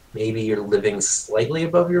 Maybe you're living slightly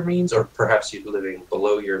above your means, or perhaps you're living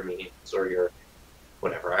below your means, or your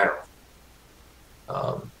whatever, I don't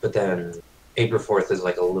know. But then Aberforth is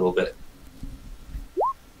like a little bit.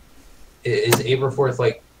 Is Aberforth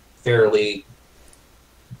like fairly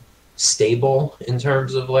stable in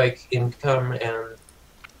terms of like income and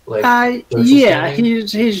like? Yeah,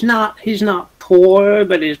 he's not poor,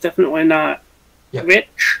 but he's definitely not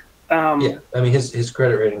rich. Yeah, I mean his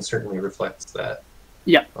credit rating certainly reflects that.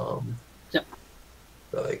 Yeah. But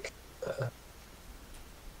like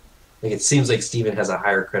it seems like Steven has a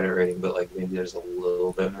higher credit rating, but like maybe there's a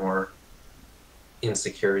little bit more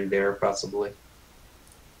insecurity there, possibly.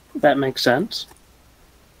 That makes sense.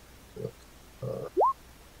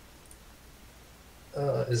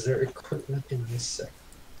 Is there equipment in this sector?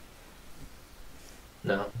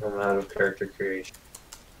 No, I'm out of character creation.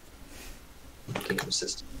 Game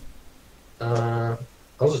system. I'll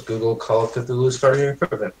just Google Call of Cthulhu starting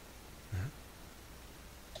equipment.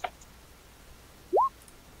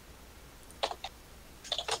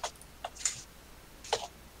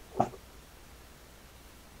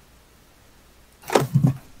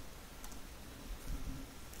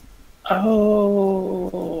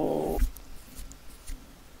 Oh.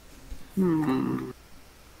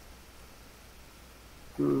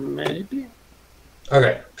 Maybe.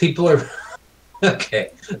 Okay, people are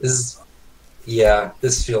okay. This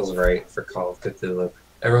feels right for Call of Cthulhu.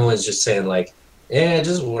 Everyone's just saying like, yeah,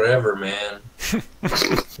 just whatever, man.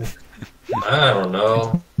 I don't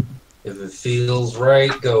know. If it feels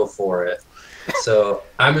right, go for it. So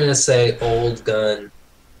I'm gonna say old gun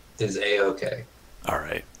is A-okay. All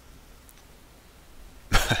right.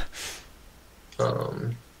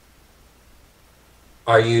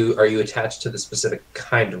 Are you attached to the specific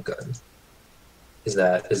kind of gun? Is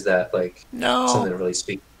that like something that really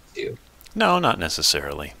speaks to you? No, not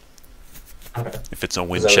necessarily. Okay. If it's a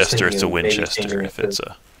Winchester, it's a Winchester. If it's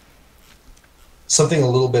a something a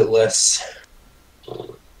little bit less,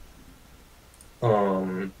 with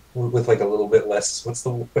like a little bit less. What's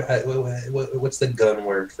the gun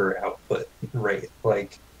word for output rate?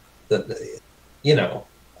 Like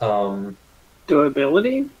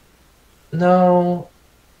Durability? No,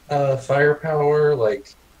 firepower.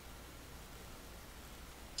 Like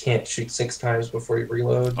can't shoot 6 times before you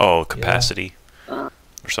reload. Oh, capacity or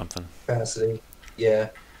something. Capacity, yeah.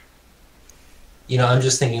 I'm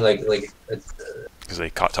just thinking like because they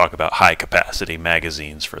talk about high capacity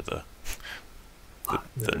magazines for the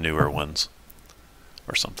newer ones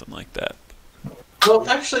or something like that. Well,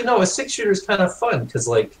 actually, no. A 6-shooter is kind of fun because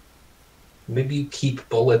like maybe you keep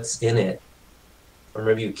bullets in it, or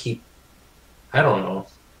maybe you keep. I don't know.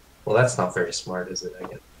 Well, that's not very smart, is it? I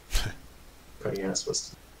guess. But you're not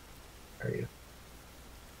supposed to. Are you?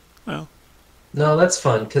 Well. No, that's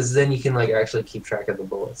fun because then you can like actually keep track of the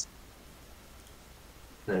bullets.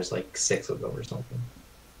 And there's like 6 of them or something.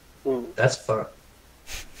 That's fun.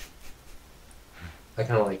 I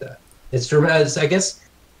kind of like that. It's dramatic. I guess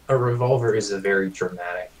a revolver is a very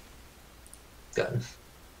dramatic gun,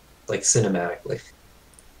 like cinematically.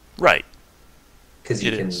 Right. Because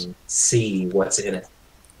you can see what's in it.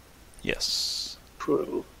 Yes.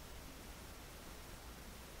 True.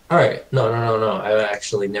 All right. No. I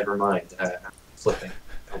actually never mind. I'm flipping.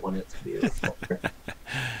 I want it to be a revolver.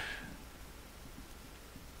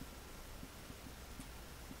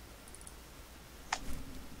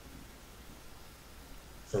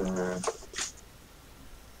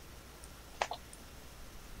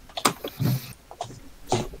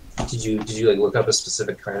 Did you like look up a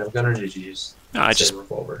specific kind of gun, or did you just say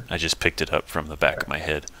revolver? I just picked it up from the back of my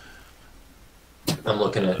head. I'm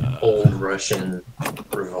looking at old Russian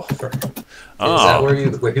revolver. Oh. Is that who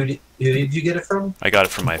did you get it from? I got it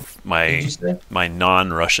from my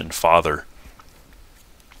non-Russian father.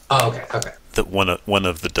 Oh, okay. One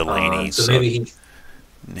of the Delaney's. So maybe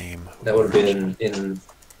name. That would have been in.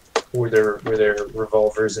 Were there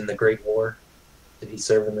revolvers in the Great War? Did he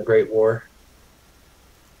serve in the Great War?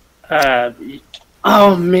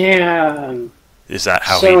 Oh man! Is that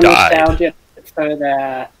how he died? Nostalgic for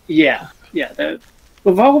that. Yeah. The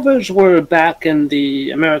revolvers were back in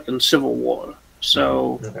the American Civil War,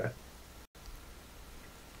 so. Okay.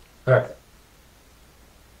 All right.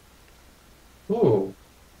 Ooh.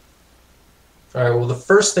 All right. Well, the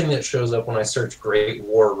first thing that shows up when I search Great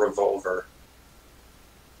War revolver.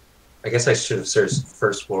 I guess I should have searched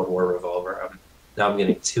First World War revolver. Now I'm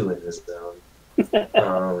getting 2 in this zone.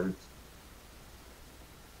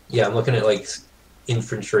 Yeah, I'm looking at like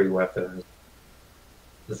infantry weapons.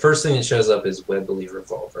 The first thing that shows up is Webley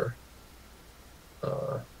revolver.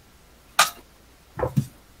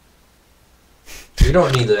 You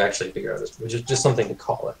don't need to actually figure out this, but just something to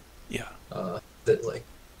call it. Yeah. That like,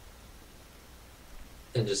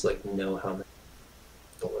 and just like know how many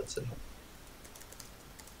bullets and.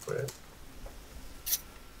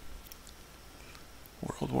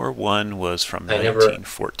 World War I was from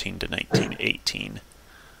 1914 to 1918.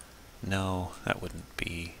 No, that wouldn't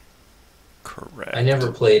be correct. I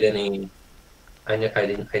never played any. I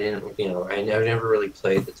never really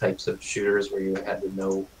played the types of shooters where you had to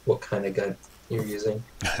know what kind of gun you're using.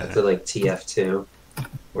 The like TF2,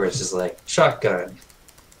 where it's just like shotgun,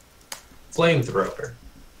 flamethrower.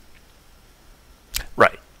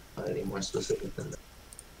 Right. Not any more specific than that.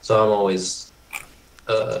 So I'm always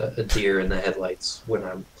a deer in the headlights when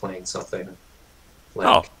I'm playing something.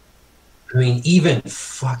 Like, I mean, even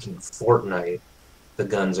fucking Fortnite the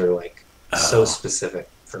guns are like so Oh. specific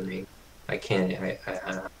for me. I can't.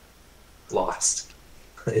 I'm lost.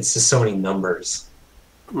 It's just so many numbers.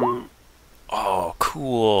 Mm. Oh,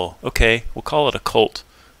 cool. Okay, we'll call it a cult.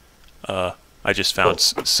 I just found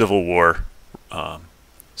Civil War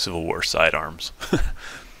sidearms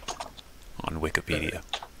on Wikipedia,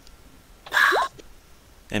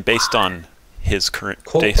 and based on his current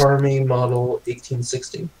Colt Army Model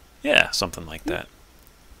 1860. yeah, something like that.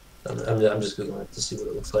 I'm just googling it to see what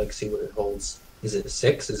it looks like, see what it holds. Is it a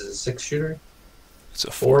 6? Is it a 6-shooter? It's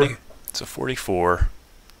a 40. It's a 44.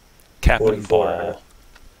 Cap and 44. ball.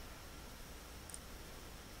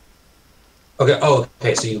 Okay. Oh,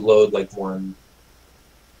 okay. So you load like one.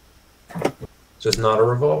 So it's not a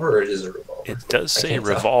revolver, or it is a revolver? It does I say can't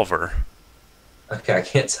tell. revolver. Okay, I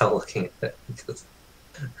can't tell looking at it because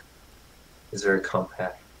it's very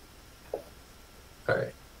compact. All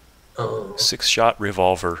right. 6-shot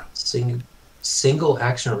revolver. Single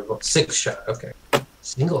action revolver. 6-shot. Okay.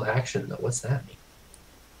 Single action though. What's that mean?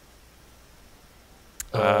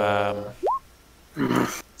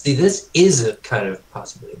 See, this is a kind of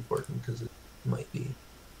possibly important because it might be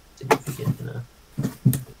significant enough.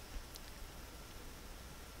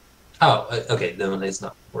 Oh, okay. No, it's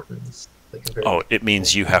not important. It's like a very It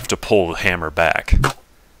means you have to pull the hammer back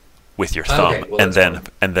with your thumb, Okay, well, and that's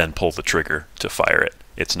then pull the trigger to fire it.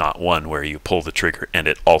 It's not one where you pull the trigger and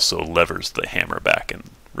it also levers the hammer back and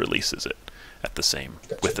releases it at the same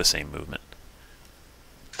with the same movement.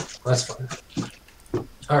 That's fine.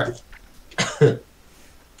 All right.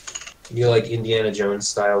 You like Indiana Jones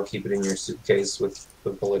style? Keep it in your suitcase with the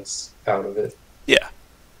bullets out of it. Yeah.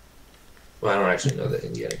 Well, I don't actually know that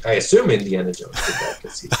Indiana. I assume Indiana Jones did that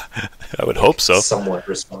because he's I would hope so. somewhat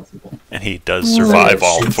responsible. And he does survive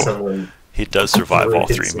all Shoot four. someone. He does survive all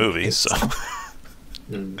 3 It's- movies. So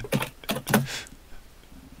Mm.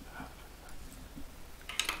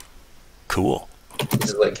 cool. He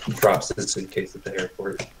just like drops his suitcase at the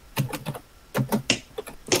airport.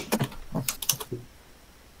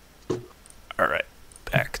 All right,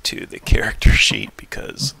 back to the character sheet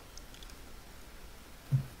because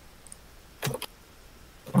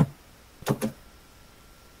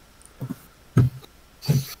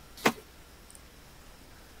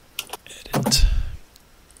edit.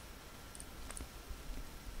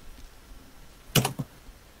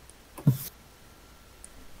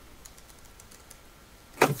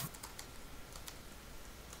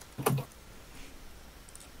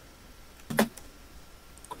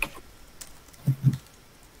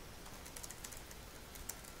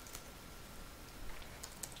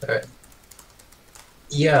 All right.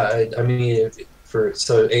 Yeah, I mean,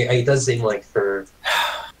 it does seem like for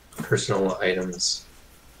personal items,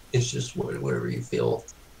 it's just whatever you feel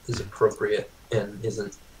is appropriate and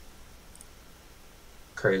isn't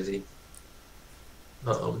crazy.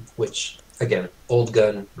 Which again, old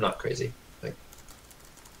gun, not crazy. Like,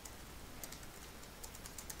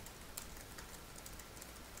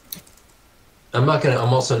 I'm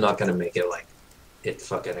also not gonna make it like it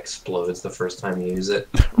fucking explodes the first time you use it.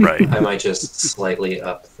 Right. I might just slightly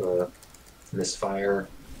up the misfire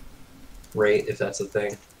rate if that's a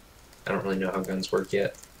thing. I don't really know how guns work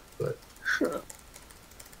yet, but Sure.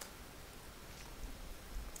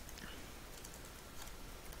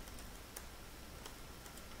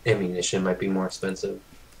 ammunition might be more expensive,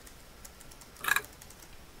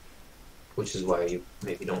 which is why you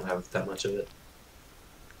maybe don't have that much of it.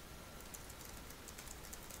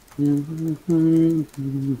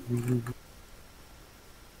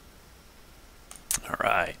 All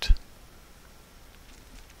right.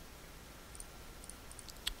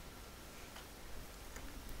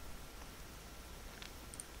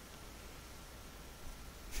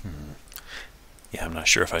 Yeah, I'm not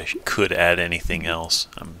sure if I could add anything else.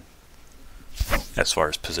 As far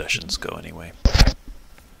as possessions go, anyway.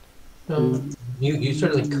 You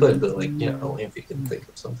certainly could, but like, you know, only if you can think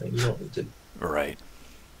of something. You don't need to. Right.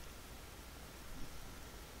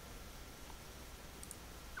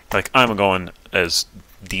 Like, I'm going as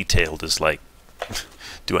detailed as, like,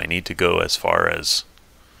 do I need to go as far as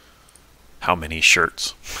how many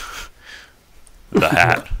shirts? The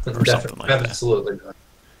hat, or something like that. Absolutely not.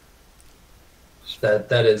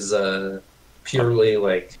 That is purely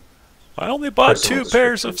like. I only bought personal 2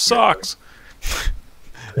 pairs of description. socks.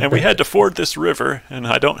 And we had to ford this river, and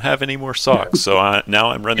I don't have any more socks, so now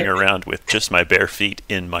I'm running around with just my bare feet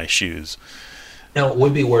in my shoes. Now, it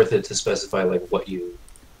would be worth it to specify like what you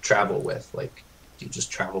travel with. Like, do you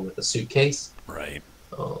just travel with a suitcase? Right.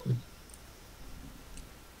 I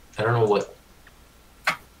don't know what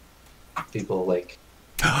people like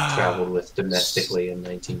traveled with domestically in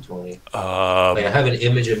 1920. Like, I have an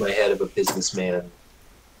image in my head of a businessman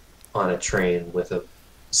on a train with a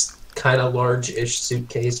kind of large-ish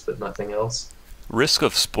suitcase, but nothing else. Risk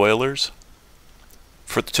of spoilers.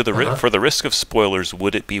 For the risk of spoilers,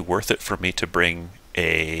 would it be worth it for me to bring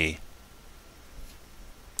a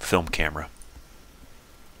film camera,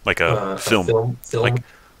 like a film,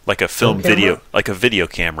 like a film video, camera? like a video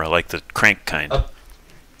camera, like the crank kind?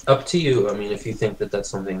 Up to you. I mean, if you think that that's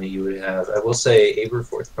something that you would have, I will say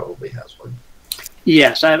Aberforth probably has one.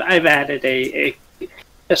 Yes, I've added a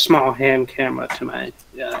small hand camera to my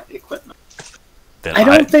equipment. Then I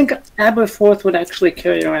don't think Aberforth would actually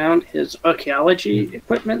carry around his archaeology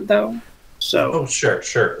equipment, though. So. Oh,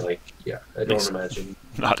 sure. Like, yeah, I don't imagine.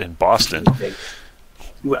 Not in Boston.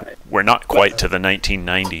 Right. We're not quite to the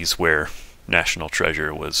 1990s where National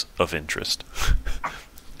Treasure was of interest.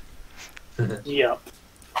 Yep.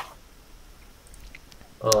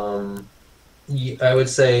 I would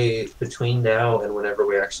say between now and whenever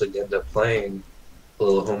we actually end up playing, a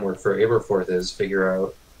little homework for Aberforth is figure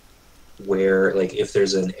out where, like, if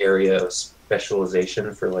there's an area of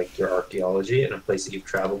specialization for, like, your archaeology and a place that you've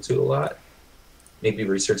traveled to a lot, maybe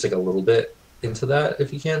research, like, a little bit into that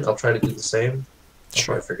if you can. I'll try to do the same. I'll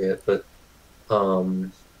probably forget, but,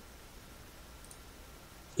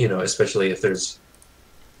 you know, especially if there's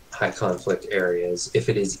high conflict areas. If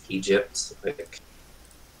it is Egypt, like,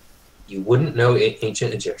 you wouldn't know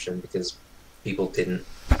ancient Egyptian because people didn't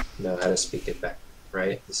know how to speak it back,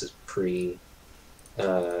 right? This is pre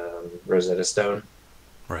Rosetta Stone.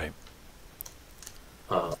 Right.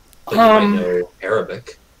 But you might know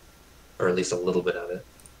Arabic, or at least a little bit of it.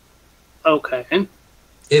 Okay.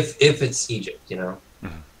 If it's Egypt, you know.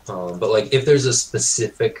 Mm-hmm. But like, if there's a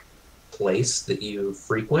specific place that you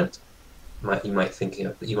frequent, you might think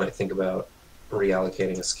about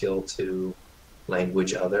reallocating a skill to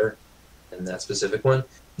language other than that specific one.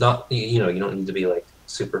 Not, you know, you don't need to be like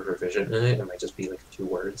super proficient in it. It might just be like a few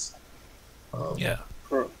words. Yeah.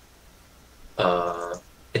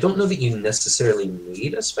 I don't know that you necessarily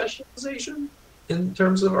need a specialization in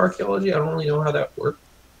terms of archaeology. I don't really know how that works.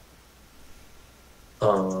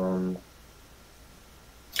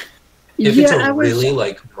 If it's a really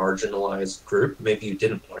like marginalized group, maybe you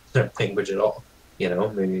didn't learn their language at all. You know,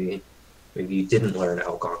 maybe you didn't learn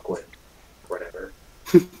Algonquin, or whatever.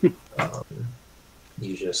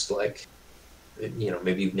 You just like, you know,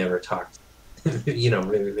 maybe you've never talked. You know,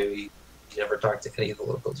 maybe you never talked to any of the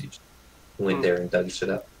locals. You just went there and dug shit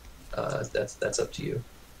up. That's up to you.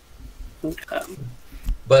 Okay.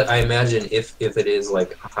 But I imagine if it is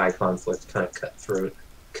like a high conflict, kind of cutthroat,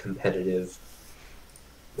 competitive,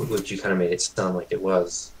 which you kind of made it sound like it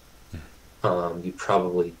was, you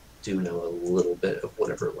probably do know a little bit of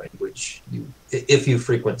whatever language if you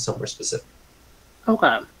frequent somewhere specific.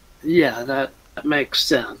 Okay. Yeah, that makes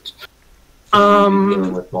sense.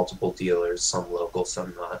 Dealing with multiple dealers, some local,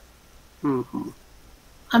 some not. Mm-hmm.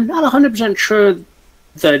 I'm not 100% sure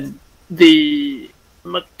the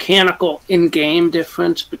mechanical in-game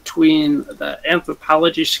difference between the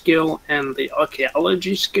anthropology skill and the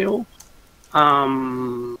archaeology skill.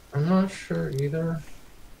 I'm not sure either.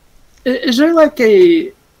 Is there like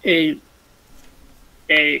a kind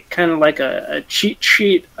of like a cheat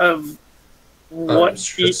sheet of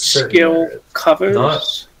what each skill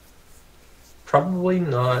covers? Probably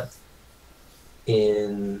not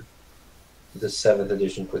in the 7th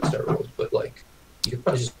edition Quick Start rules, but like you could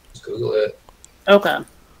probably just Google it. Okay.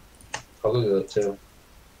 I'll Google it too.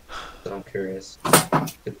 But I'm curious.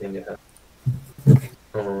 Good thing to have.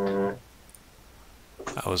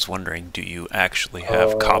 I was wondering, do you actually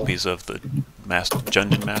have copies of the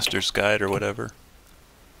Dungeon Master's Guide or whatever?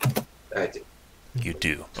 I do. You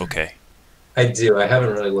do? Okay. I do. I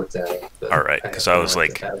haven't really looked at it. All right, because I was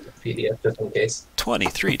like, have a PDF just in case.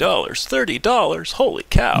 $23, $30, holy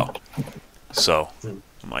cow! So I'm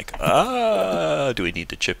like, do we need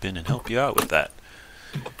to chip in and help you out with that?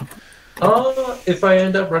 If I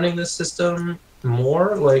end up running this system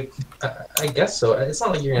more, like, I guess so. It's not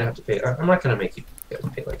like you're gonna have to pay. I'm not gonna make you guys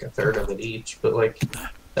pay like a third of it each, but like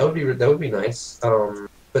that would be nice.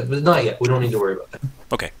 But not yet. We don't need to worry about that.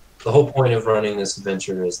 Okay. The whole point of running this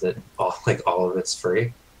adventure is that all of it's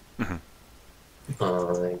free,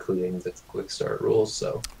 including the quick start rules.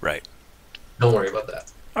 So right. Don't worry about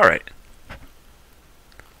that. All right.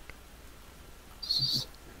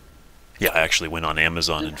 Yeah, I actually went on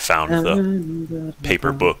Amazon and found the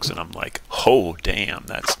paper books, and I'm like, oh, damn,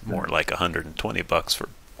 that's more like $120 for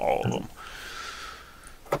all of them.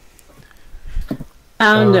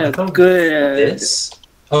 Found a good... This?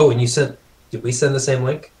 Oh, and you sent... Did we send the same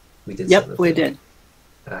link? We did. Yep, we did.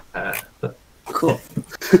 Cool.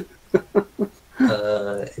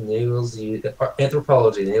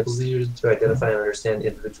 Anthropology enables the user to identify and understand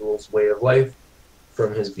individual's way of life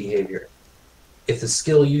from his behavior. If the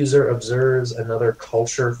skill user observes another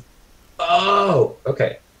culture... Oh!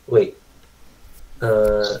 Okay. Wait.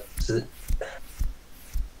 So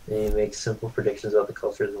he makes simple predictions about the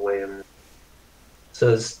culture of the way. So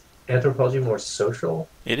is anthropology more social?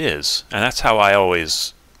 It is, and that's how I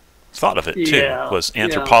always thought of it too. Yeah, Was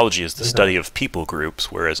anthropology is the study of people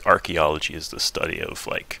groups, whereas archaeology is the study of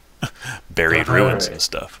like buried ruins and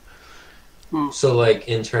stuff. So like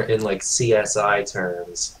in like CSI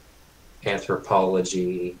terms,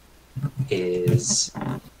 anthropology is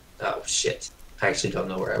oh shit. I actually don't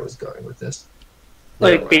know where I was going with this.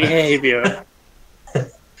 Like behavior.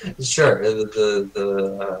 Sure,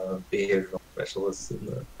 the behavioral specialist and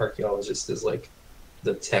the archaeologist is like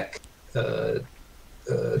the tech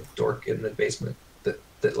dork in the basement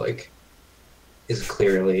that like is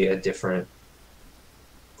clearly a different,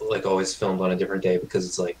 like always filmed on a different day because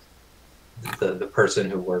it's like the person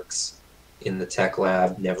who works in the tech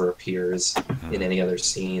lab never appears in any other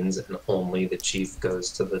scenes and only the chief goes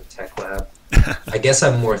to the tech lab. I guess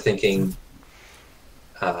I'm more thinking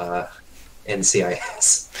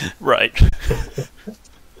NCIS. Right.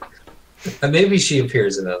 And maybe she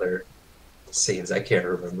appears in other scenes. I can't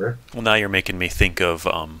remember. Well, now you're making me think of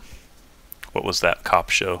what was that cop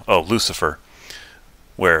show? Oh, Lucifer,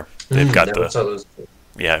 where they've got the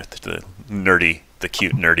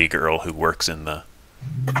cute nerdy girl who works in the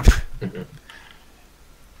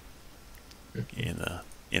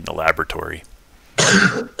in the laboratory.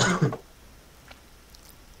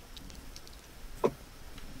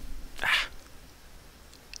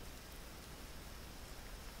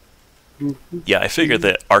 Yeah, I figure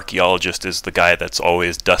that archaeologist is the guy that's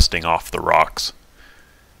always dusting off the rocks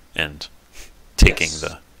and taking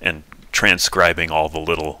and transcribing all the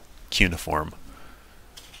little cuneiform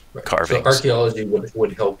carvings. So archaeology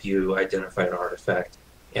would help you identify an artifact.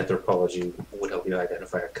 Anthropology would help you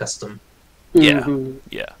identify a custom. Yeah,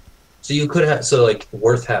 yeah. So you could have like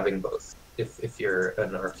worth having both if you're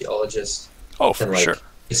an archaeologist. Oh, for sure.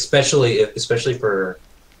 Especially for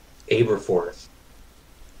Aberforth.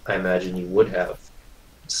 I imagine you would have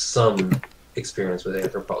some experience with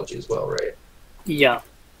anthropology as well, right? Yeah,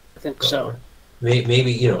 I think so.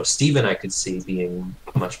 Maybe, Stephen I could see being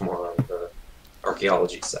much more on the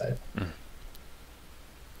archaeology side.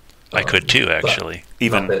 I could too, actually.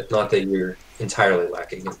 Even not that you're entirely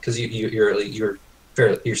lacking, because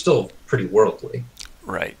you're still pretty worldly,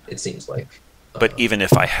 right? It seems like. But even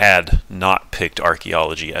if I had not picked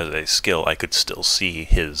archaeology as a skill, I could still see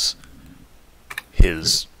his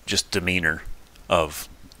just demeanor of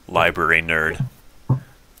library nerd,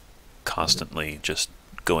 constantly just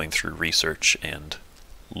going through research and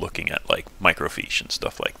looking at like microfiche and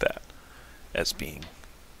stuff like that as being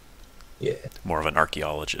more of an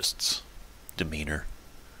archaeologist's demeanor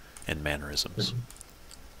and mannerisms.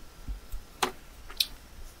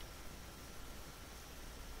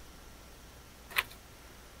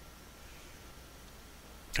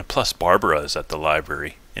 And plus Barbara is at the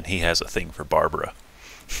library and he has a thing for Barbara.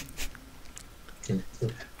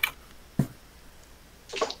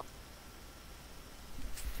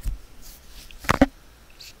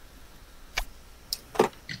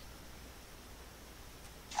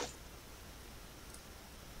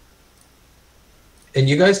 And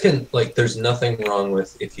you guys can there's nothing wrong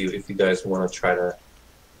with if you guys want to try to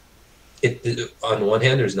on one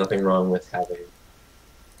hand there's nothing wrong with having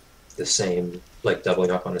the same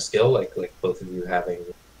doubling up on a skill like both of you having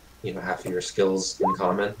half of your skills in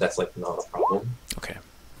common. That's not a problem. Okay.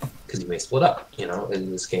 Because you may split up.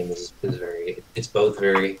 And this game is it's both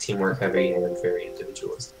very teamwork heavy and very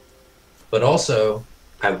individualistic. But also,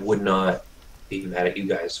 I would not be mad at you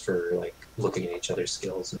guys for looking at each other's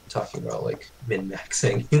skills and talking about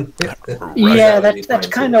min-maxing. Right. Yeah, that's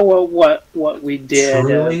kind of what we did.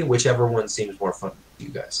 Truly, whichever one seems more fun to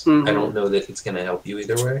you guys. I don't know that it's going to help you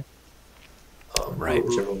either way. Right.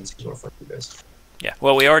 Whichever one seems more fun to you guys. Yeah,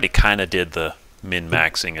 well, we already kind of did the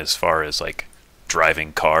min-maxing as far as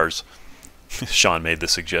driving cars. Sean made the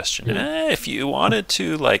suggestion. If you wanted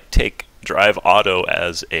to drive auto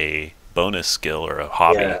as a bonus skill or a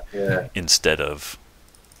hobby instead of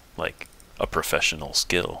a professional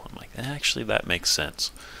skill, I'm like, actually that makes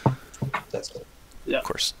sense. That's cool. Yeah. Of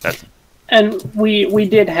course. And we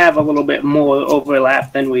did have a little bit more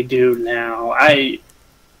overlap than we do now.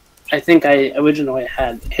 I think I originally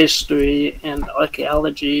had history and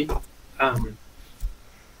archaeology,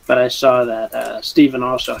 but I saw that Stephen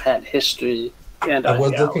also had history and I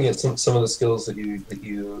was archaeology. looking at some of the skills that you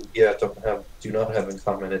do not have in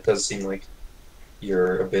common. It does seem like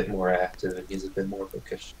you're a bit more active and he's a bit more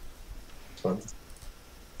bookish. It's fun.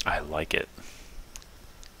 I like it.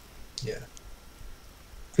 Yeah.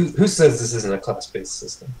 Who says this isn't a class-based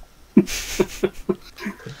system?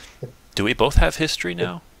 Do we both have history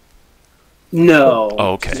now? No.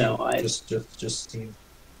 Oh, okay. No, Just Steve.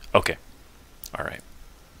 Okay. All right.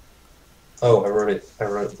 Oh, I wrote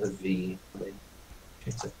the V.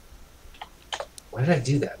 Why did I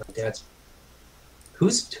do that? My dad's.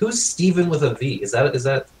 Who's Steven with a V? Is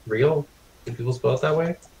that real? Do people spell it that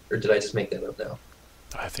way, or did I just make that up now?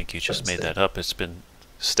 I think you just made that up. It's been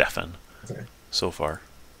Stefan so far.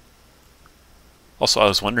 Also, I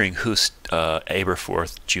was wondering who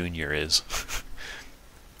Aberforth Jr. is.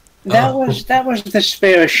 That was the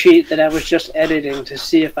spare sheet that I was just editing to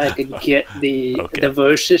see if I could get the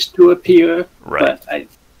verses to appear, but I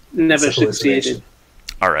never succeeded.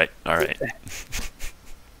 All right.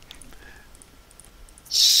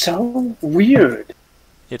 So weird.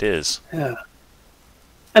 It is. Yeah.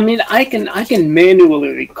 I mean, I can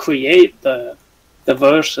manually create the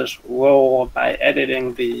versus role by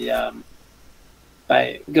editing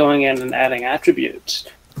by going in and adding attributes,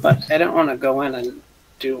 but I don't want to go in and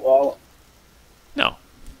do all. No.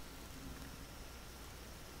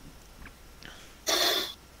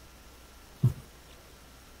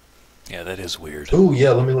 Yeah, that is weird. Oh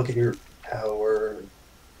yeah, let me look at your power.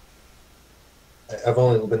 I've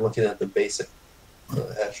only been looking at the basic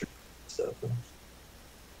attribute stuff.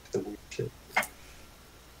 The weird shit.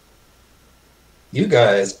 You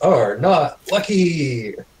guys are not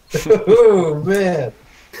lucky. Oh man.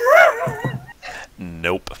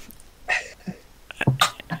 Nope.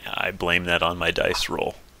 I blame that on my dice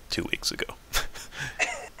roll 2 weeks ago.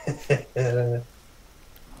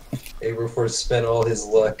 Aberforth spent all his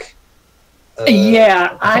luck. On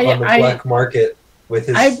the black market with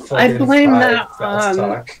his. I blame that on.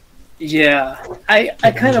 Talk. Yeah,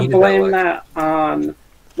 I kind of blame that on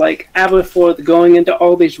like Aberforth going into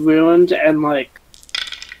all these ruins and like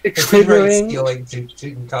triggering stealing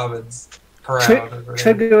Tutankhamun's crown,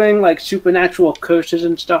 triggering like supernatural curses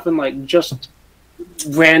and stuff, and like just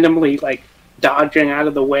randomly like dodging out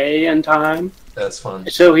of the way in time. That's fun.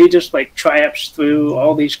 So he just like triumphs through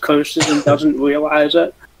all these curses and doesn't realize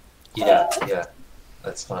it. Yeah,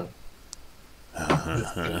 that's fun.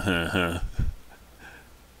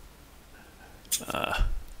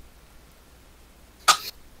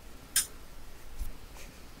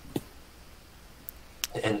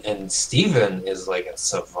 And Steven is like a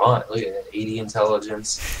savant. Look at that, 80 intelligence,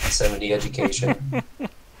 70 education.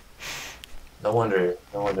 No wonder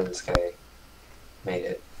this guy made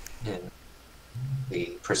it in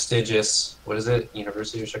the prestigious, what is it,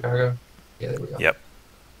 University of Chicago? Yeah, there we go. Yep.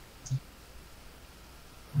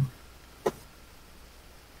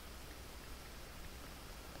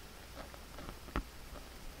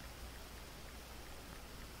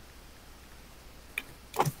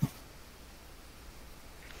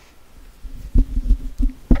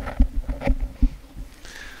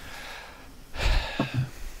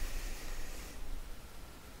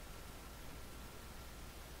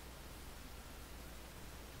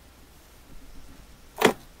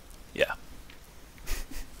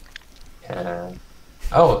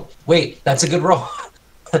 Oh, wait, that's a good roll.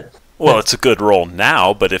 Well, it's a good roll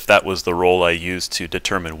now, but if that was the roll I used to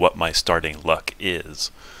determine what my starting luck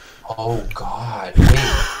is. Oh, God. Wait.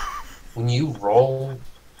 When you roll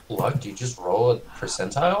luck, do you just roll a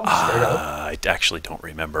percentile straight up? I actually don't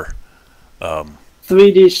remember.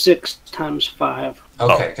 3d6 times 5.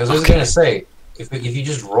 Okay, because I was going to say, if you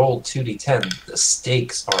just roll 2d10, the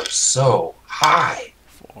stakes are so high.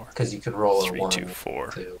 Because you could roll 3, a 1, 2,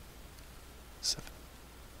 4, 2. 7.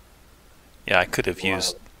 Yeah, I could have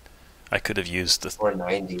used the. Or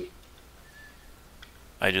 90.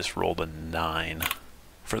 I just rolled a 9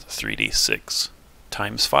 for the 3d6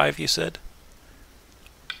 times 5. You said.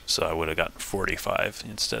 So I would have gotten 45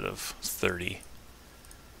 instead of 30.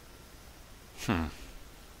 But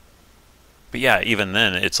yeah, even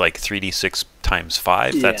then, it's like 3d6 times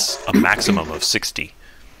 5. Yeah. That's a maximum of 60.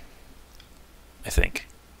 I think.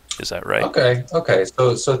 Is that right? Okay.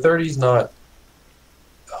 So 30's not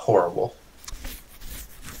horrible.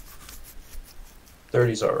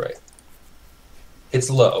 30's all right. It's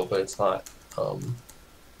low, but it's not.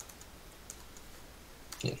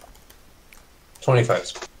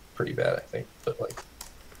 25's pretty bad, I think. But like.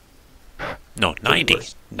 No, 90.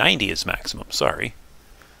 90 is maximum. Sorry.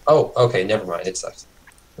 Oh, okay. Never mind. It sucks.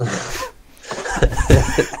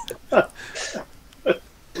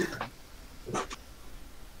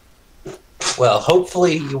 Well,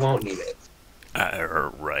 hopefully you won't need it.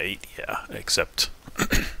 Right, yeah, except...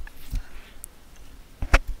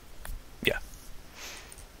 yeah.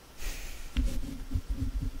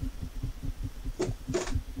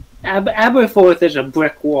 Aberforth is a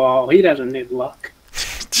brick wall. He doesn't need luck.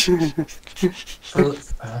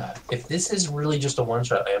 If this is really just a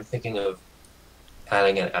one-shot, I am thinking of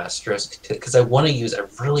adding an asterisk because I want to use. I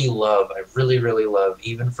really love,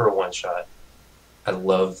 even for a one-shot. I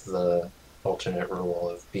love the alternate rule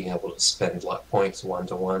of being able to spend luck points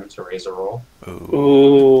 1-to-1 to raise a roll.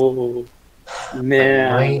 Ooh,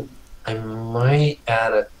 man! I might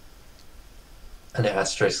add an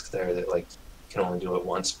asterisk there that like you can only do it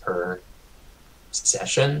once per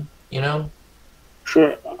session. You know.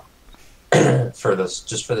 Sure. For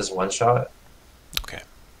this one shot. Okay.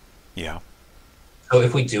 Yeah. So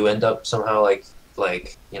if we do end up somehow like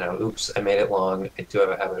oops, I made it long. I do have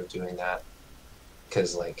a habit of doing that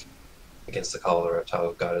because like against the Call of the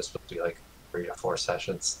Reptile God is supposed to be like 3 to 4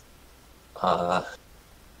 sessions.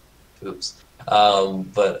 Oops.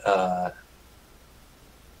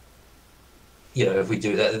 If we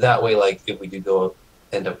do that way, like if we do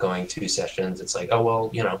end up going 2 sessions, it's like, oh well,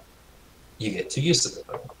 you get 2 uses of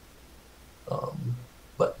it.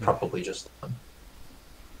 But probably just one.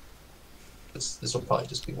 This will probably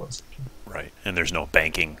just be 1 session. Right, and there's no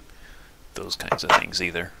banking those kinds of things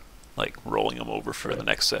either, like rolling them over for the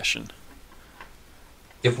next session.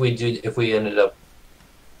 If we ended up,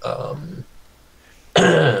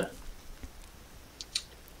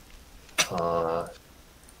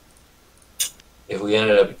 if we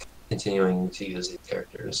ended up continuing to use these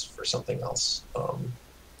characters for something else,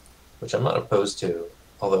 which I'm not opposed to,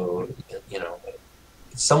 although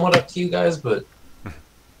it's somewhat up to you guys, but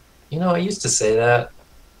I used to say that.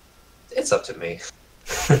 It's up to me.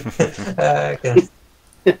 If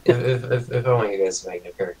I want you guys to make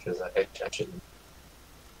new characters, I shouldn't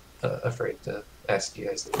afraid to ask you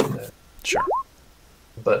guys to do that. Sure.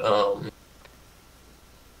 But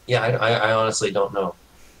I honestly don't know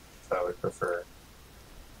if I would prefer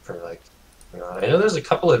for like I know there's a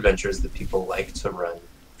couple adventures that people like to run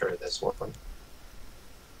for this one.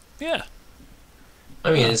 Yeah.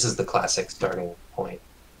 I mean, this is the classic starting point.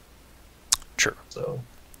 Sure. So,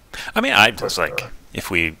 I mean, I just like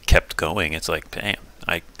if we kept going, it's like, damn,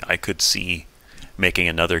 I could see making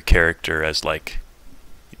another character as like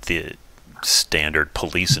the standard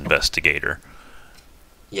police investigator.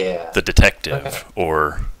 Yeah. The detective,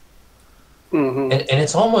 or. Mm-hmm. And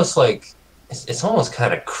it's almost like it's almost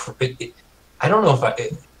kind of. I don't know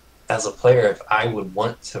if as a player, if I would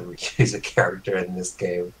want to use a character in this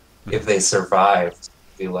game if they survived.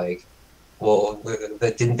 Be like, well,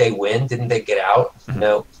 didn't they win? Didn't they get out?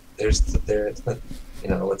 No,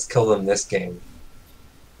 let's kill them this game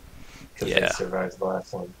because they survived the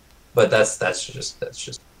last one. But that's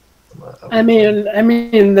just. I mean,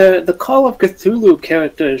 the Call of Cthulhu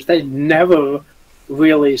characters, they never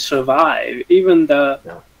really survive. Even the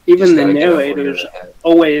narrators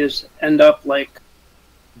always end up like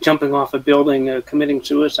jumping off a building or committing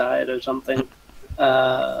suicide or something.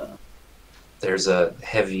 There's a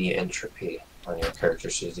heavy entropy on your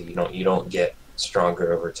character sheet. You don't get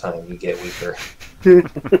stronger over time. You get weaker.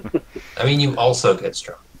 I mean, you also get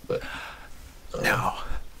stronger, but no.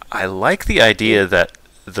 I like the idea that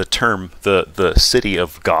the term the city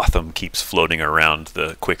of Gotham keeps floating around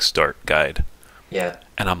the quick start guide. Yeah.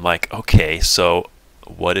 And I'm like, okay, so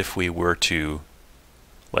what if we were to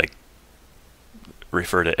like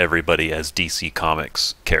refer to everybody as DC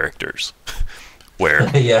Comics characters? Where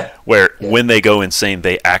when they go insane,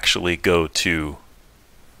 they actually go to,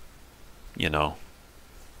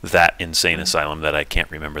 that insane asylum that I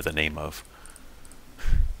can't remember the name of.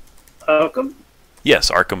 Arkham?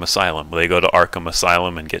 Yes, Arkham Asylum. They go to Arkham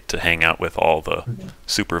Asylum and get to hang out with all the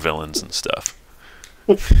supervillains and stuff.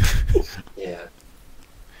 Yeah.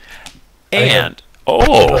 And,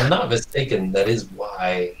 if I'm not mistaken, that is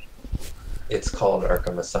why it's called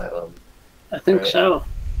Arkham Asylum. I think so,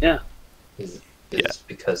 yeah. Is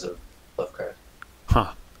because of Lovecraft.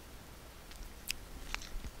 Huh.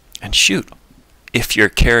 And shoot, if your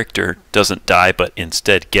character doesn't die but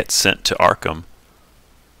instead gets sent to Arkham,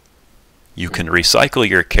 you can recycle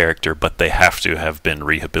your character, but they have to have been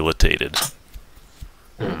rehabilitated.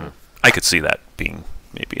 Mm-hmm. I could see that being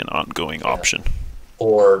maybe an ongoing option.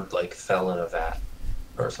 Or like fell in a vat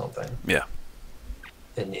or something. Yeah.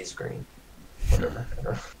 And is green. Whatever.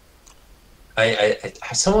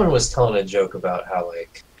 Someone was telling a joke about how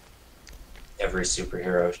like every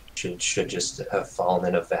superhero should just have fallen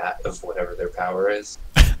in a vat of whatever their power is.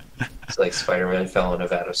 It's like Spider-Man fell in a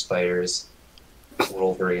vat of spiders,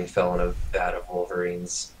 Wolverine fell in a vat of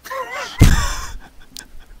Wolverines.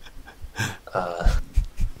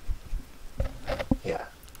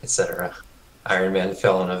 Etc. Iron Man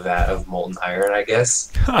fell in a vat of molten iron, I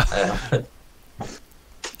guess.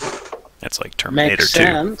 And It's like Terminator Makes 2.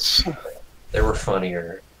 sense. There were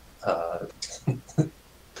funnier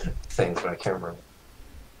things, but I can't remember.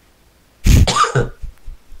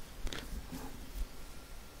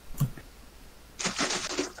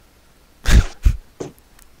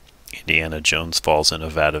 Indiana Jones falls in a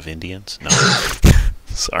vat of Indians? No.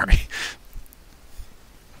 Sorry.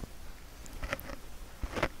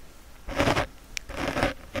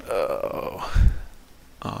 Oh.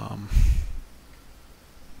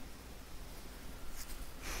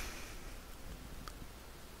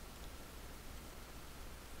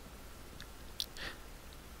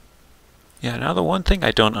 Yeah, now the one thing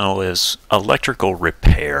I don't know is electrical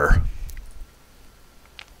repair.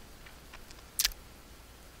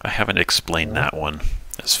 I haven't explained that one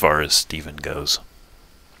as far as Steven goes.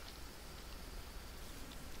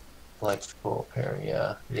 Electrical repair,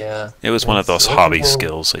 yeah. Yeah. It was one of those Electrical- hobby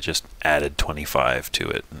skills. I just added 25 to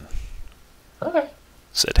it and Okay.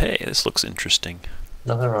 said, hey, this looks interesting.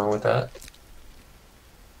 Nothing wrong with that.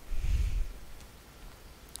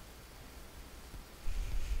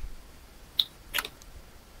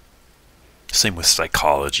 Same with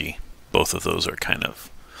psychology. Both of those are kind of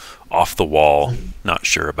off the wall, not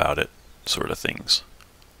sure about it sort of things.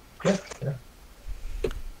 Yeah, yeah.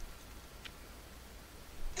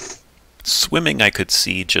 Swimming I could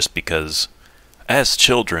see just because as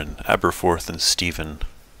children, Aberforth and Stephen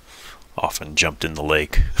often jumped in the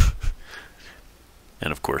lake.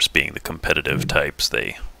 And of course, being the competitive types,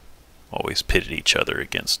 they always pitted each other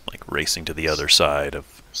against like racing to the other side of...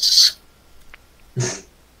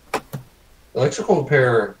 Electrical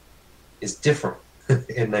repair is different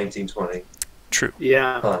in 1920. True.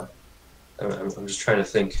 Yeah. Huh. I'm just trying to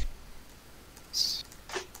think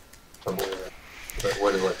of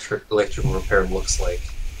what electrical repair looks like.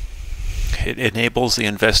 It enables the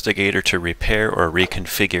investigator to repair or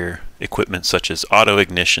reconfigure equipment such as auto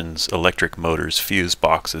ignitions, electric motors, fuse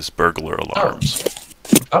boxes, burglar alarms.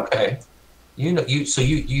 Oh. Okay. You don't just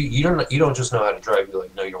know how to drive. You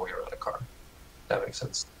like know your way around a car. That makes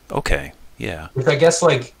sense. Okay. Yeah. Which I guess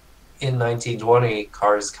like in 1920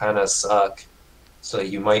 cars kind of suck, so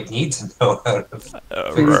you might need to know how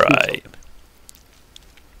to. Right.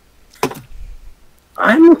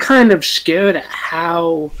 I'm kind of scared at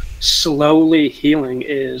how slowly healing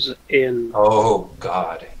is in. Oh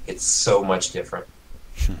God, it's so much different.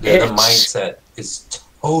 Yeah, the It's- mindset is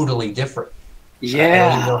totally different. I don't even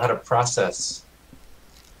Yeah. know how to process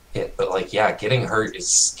it, but like, yeah, getting hurt is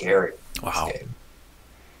scary. in this Wow. game.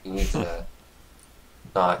 You need to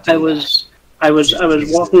not. Do I that. was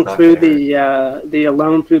Jesus, walking not through gonna the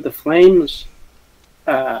Alone Through the Flames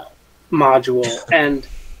module, and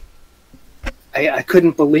I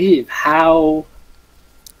couldn't believe how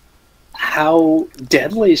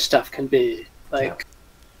deadly stuff can be. Like,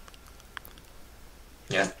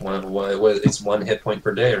 Yeah, it's 1 hit point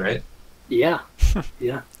per day, right? yeah,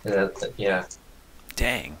 yeah. Yeah.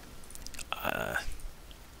 Dang.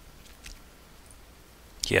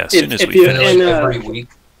 Yeah, as soon as if we you- And finish... like And, every week,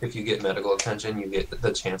 if you get medical attention, you get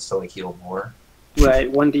the chance to like heal more Right,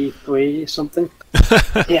 1d3 something.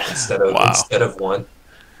 Yeah. instead of Wow. 1.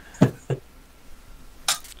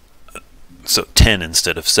 So 10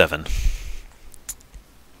 instead of 7.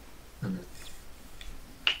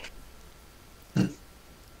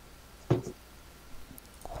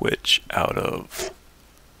 Which out of...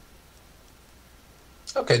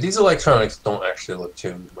 Okay, these electronics don't actually look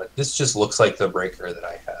tuned, but this just looks like the breaker that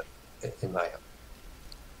I had in my.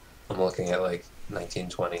 I'm looking at like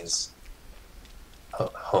 1920s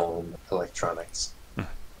home electronics.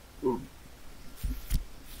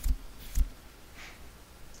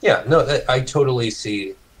 Yeah, no, I totally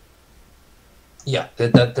see. Yeah,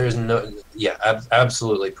 that there's no. Yeah,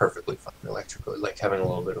 absolutely, perfectly fine. Electrical, like having a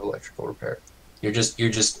little bit of electrical repair. You're just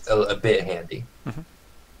a bit handy. Mhm.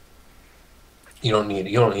 You don't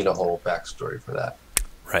need a whole backstory for that.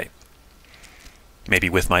 Right. Maybe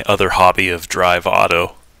with my other hobby of drive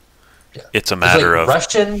auto, Yeah. it's a matter like of...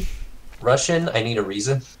 Russian. I need a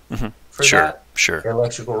reason Mhm. for Sure, that. sure.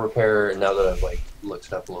 Electrical repair. Now that I've like looked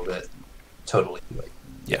it up a little bit, totally like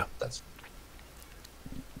Yeah. That's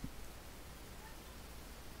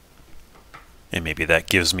And maybe that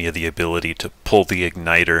gives me the ability to pull the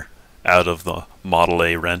igniter out of the Model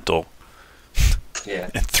A rental yeah.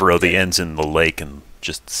 and throw the ends in the lake and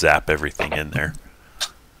just zap everything in there.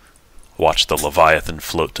 Watch the Leviathan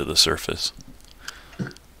float to the surface.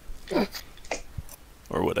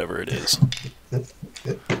 Or whatever it is.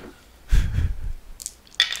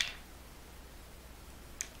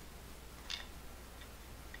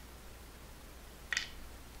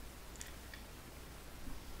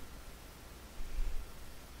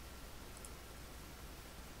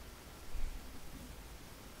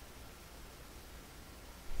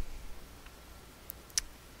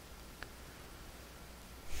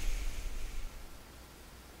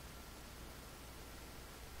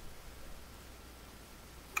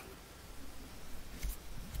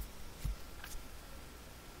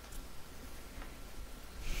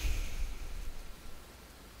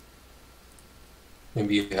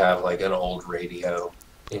 Maybe you have like an old radio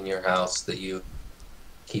in your house that you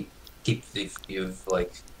keep you've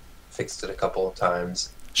like fixed it a couple of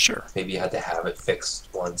times. Sure. Maybe you had to have it fixed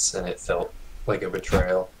once and it felt like a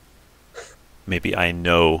betrayal. Maybe I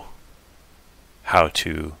know how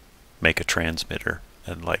to make a transmitter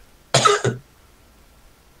and like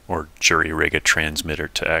or jury rig a transmitter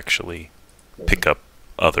to actually pick up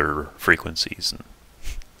other frequencies. And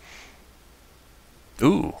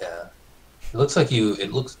ooh. Yeah. It looks like you've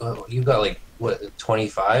got like what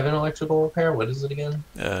 25 in electrical repair. What is it again?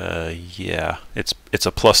 Yeah. It's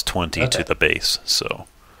a plus 20 to the base, so.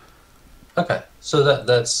 Okay. So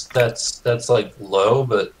that's like low,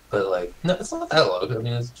 but like no, it's not that low. I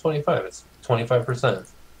mean, it's 25. It's 25%.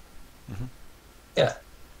 Mm-hmm. Yeah.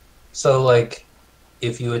 So like,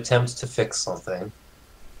 if you attempt to fix something,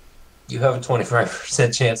 you have a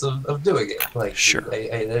 25% chance of doing it. Like, sure.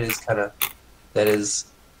 That is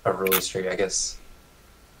a really straight. I guess,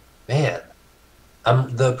 man,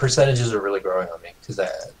 the percentages are really growing on me because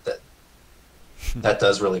that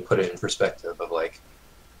does really put it in perspective of like,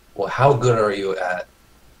 well, how good are you at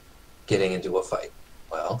getting into a fight?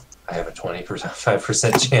 Well, I have a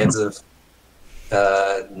 25% chance of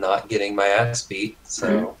not getting my ass beat.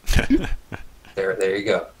 So there you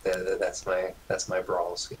go. That's my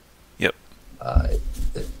brawl skill. Yep.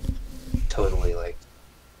 It totally like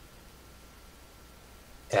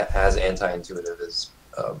as anti-intuitive as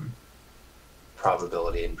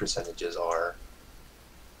probability and percentages are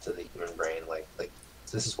to the human brain. Like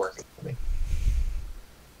this is working for me.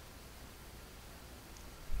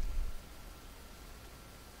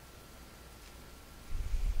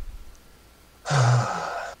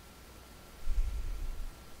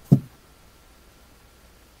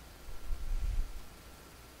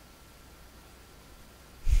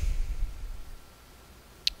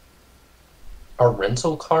 Are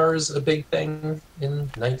rental cars a big thing in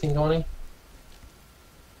 1920?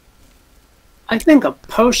 I think a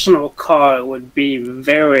personal car would be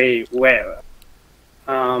very rare.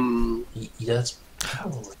 That's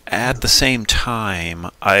probably... At the same time,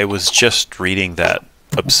 I was just reading that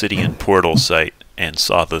Obsidian Portal site and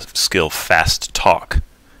saw the skill Fast Talk,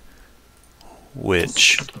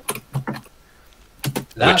 which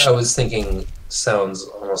I was thinking sounds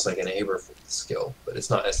almost like an Aberforth skill, but it's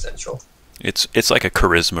not essential. It's like a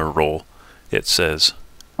charisma roll, it says.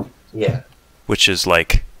 Yeah. Which is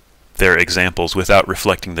like their examples without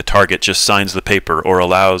reflecting the target, just signs the paper or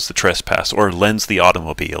allows the trespass or lends the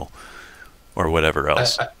automobile or whatever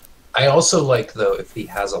else. I also like, though, if he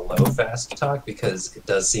has a low fast talk, because it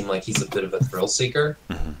does seem like he's a bit of a thrill seeker.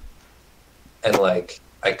 Mm-hmm. And, like,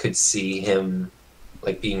 I could see him,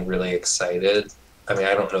 like, being really excited. I mean,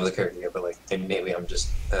 I don't know the character yet, but, like, maybe I'm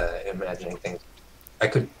just imagining things. I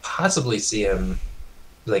could possibly see him,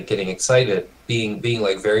 like, getting excited, being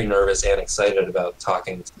like, very nervous and excited about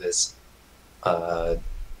talking to this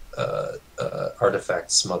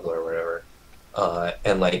artifact smuggler or whatever.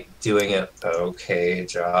 And like doing an okay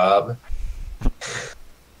job,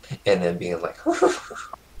 and then being like,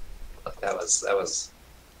 that was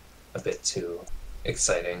a bit too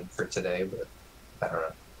exciting for today, but I don't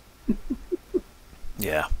know.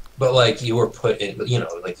 Yeah. But like you were put in, you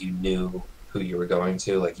know, like you knew who you were going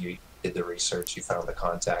to, like you did the research, you found the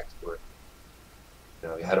contact, you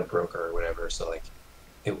had a broker or whatever, so like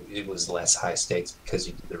it was less high stakes because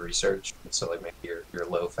you did the research. So like maybe your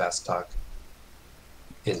low fast talk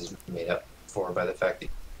is made up for by the fact that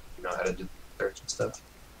you know how to do research and stuff.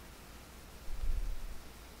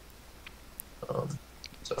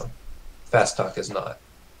 So fast talk is not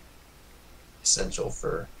essential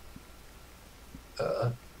for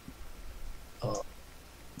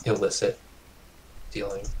illicit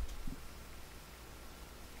dealing.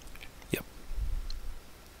 Yep.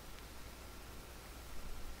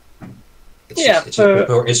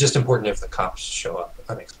 It's just important if the cops show up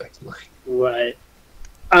unexpectedly. Right.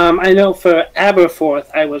 I know for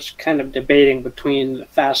Aberforth, I was kind of debating between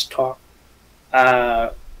Fast Talk,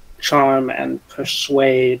 Charm, and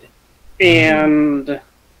Persuade. And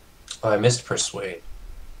I missed Persuade.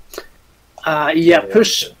 I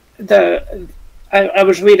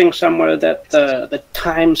was reading somewhere that the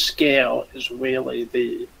time scale is really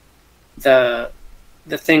the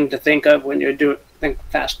thing to think of when you're think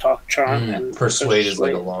Fast Talk, Charm, and Persuade is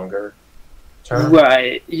like a longer term.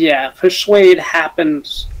 Right. Yeah. Persuade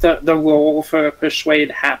happens. The roll for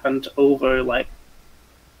Persuade happens over like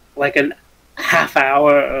a half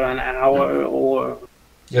hour or an hour or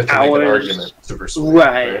you have to hours. Make an argument to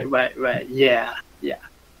persuade. Right. Yeah.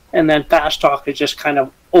 And then Fast Talk is just kind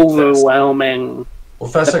of overwhelming.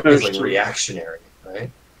 Well, Fast Talk is like reactionary,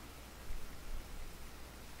 right?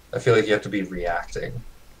 I feel like you have to be reacting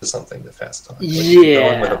to something to fast talk. Like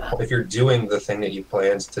Yeah. if you're doing the thing that you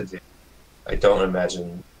planned to do, I don't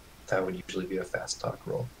imagine that would usually be a fast talk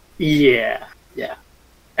roll. Yeah.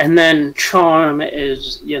 And then charm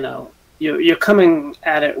is, you're coming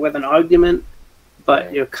at it with an argument,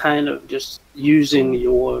 but you're kind of just using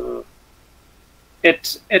your.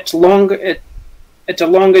 It's longer. It's a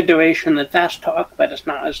longer duration than fast talk, but it's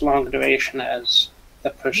not as long a duration as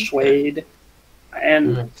the persuade.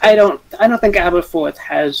 And I don't think Aberforth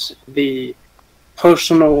has the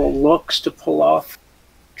personal looks to pull off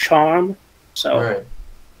charm. So. All right.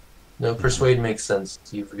 No, persuade makes sense.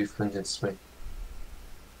 You've convinced me.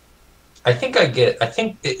 I think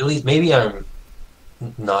at least maybe I'm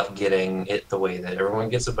not getting it the way that everyone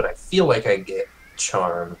gets it, but I feel like I get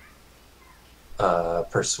charm,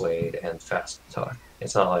 persuade, and fast talk.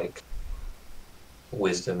 It's not like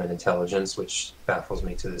wisdom and intelligence, which baffles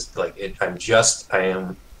me to this. Like, I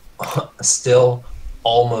am still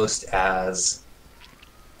almost as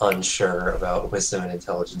unsure about wisdom and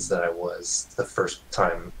intelligence that I was the first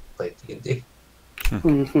time I played D&D.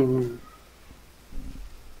 Mm-hmm.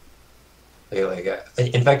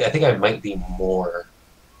 In fact, I think I might be more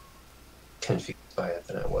confused by it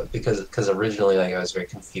than I was because originally, I was very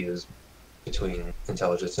confused between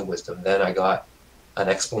intelligence and wisdom. Then I got an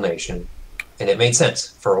explanation, and it made sense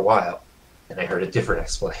for a while. And I heard a different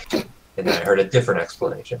explanation, and then I heard a different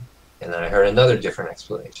explanation, and then I heard another different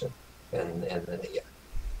explanation, and then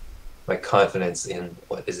my confidence in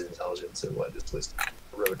what is intelligence and what is wisdom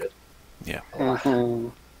eroded. Yeah. Mm-hmm.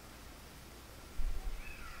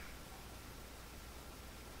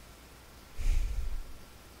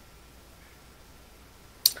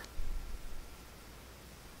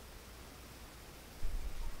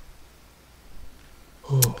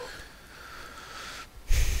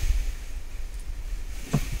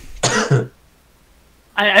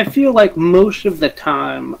 I feel like most of the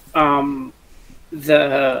time,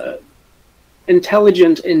 the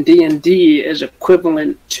intelligence in D&D is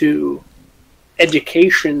equivalent to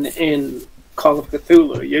education in Call of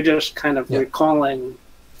Cthulhu. You're just kind of recalling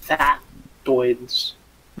factoids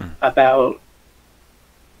about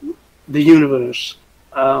the universe.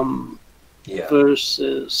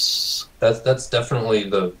 Versus that's definitely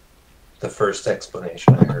the first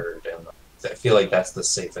explanation I heard, and I feel like that's the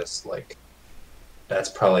safest. Like, that's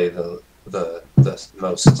probably the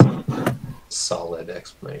most solid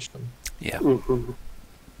explanation. Yeah. Mm-hmm.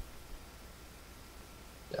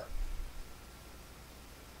 Yeah.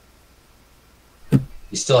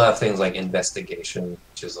 You still have things like investigation,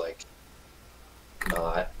 which is like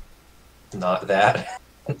not that.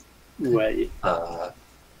 Right.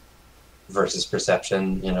 Versus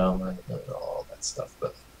perception, all that stuff,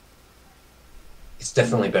 but it's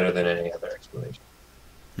definitely better than any other explanation.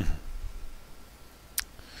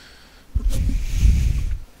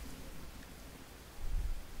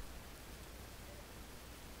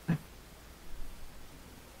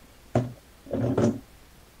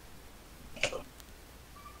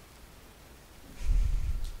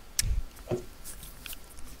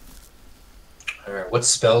 All right, what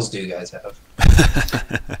spells do you guys have?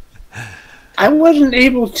 I wasn't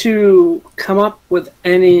able to come up with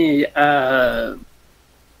any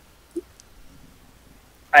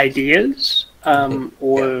ideas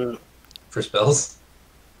or for spells.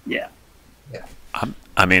 Yeah.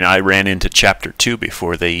 I mean, I ran into chapter 2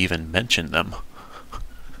 before they even mentioned them.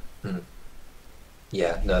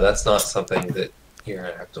 Yeah, no, that's not something that you're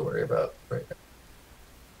gonna have to worry about right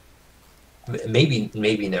now. Maybe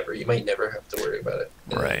never. You might never have to worry about it.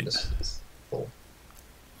 Right.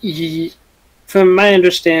 From my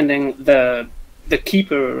understanding, the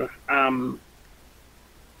keeper, I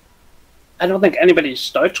don't think anybody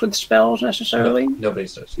starts with spells necessarily. No, nobody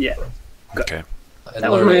starts with spells. Okay. And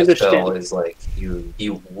learning a spell is like you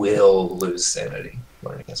will lose sanity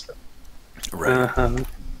learning a spell. Right.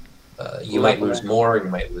 You might lose more, you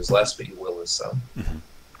might lose less, but you will lose some. Mm-hmm.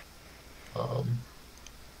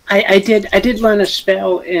 I did learn a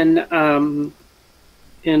spell in the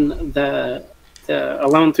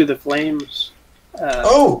Alone Through the Flames.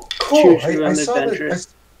 Oh, cool! I saw adventure. that.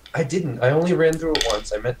 I didn't. I only ran through it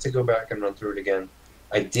once. I meant to go back and run through it again.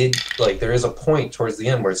 I did. Like, there is a point towards the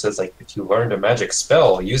end where it says, like, if you learned a magic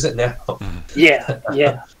spell, use it now. Yeah.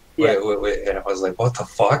 Wait, and I was like, what the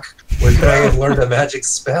fuck? Where could I have learned a magic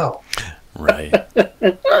spell? Right.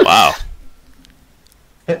 Wow.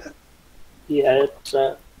 Yeah, it's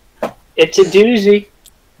a doozy.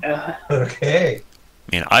 Okay.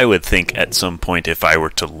 I mean, I would think at some point if I were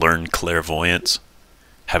to learn clairvoyance,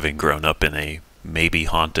 having grown up in a maybe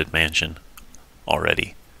haunted mansion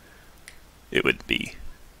already, it would be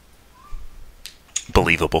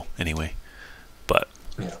believable anyway. But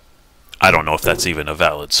Yeah. I don't know if that's even a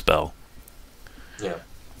valid spell. Yeah.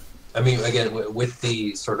 I mean, again, with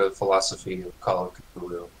the sort of philosophy of Call of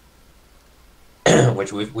Cthulhu,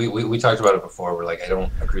 which we talked about it before, we're like, I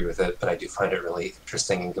don't agree with it, but I do find it really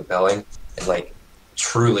interesting and compelling. And like,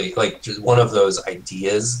 truly, like, just one of those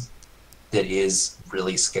ideas that is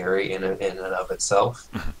really scary in and of itself,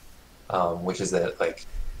 which is that, like,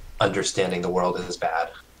 understanding the world is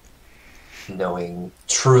bad.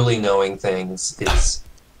 Truly knowing things is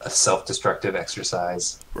a self-destructive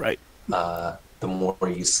exercise. Right. The more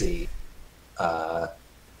you see, the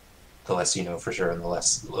less you know for sure, and the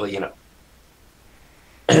less, you know.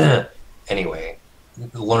 Anyway,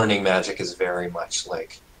 learning magic is very much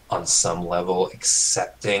like, on some level,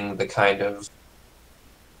 accepting the kind of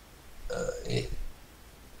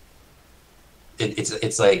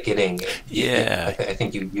it's like getting I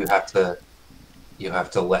think you have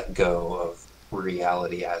to let go of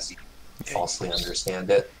reality as you falsely understand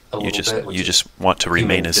it a little bit. You just want to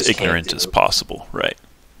remain as ignorant as possible, right?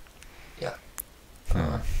 Yeah.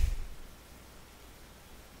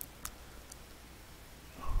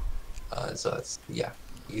 So it's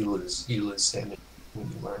you lose sanity when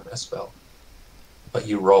you learn a spell, but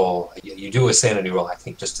you do a sanity roll, I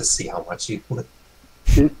think, just to see how much you would.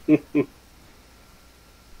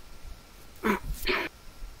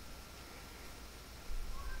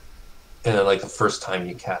 And then, like, the first time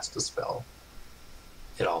you cast a spell,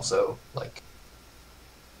 it also, like,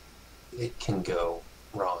 it can go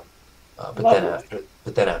wrong. But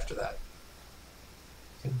then after that,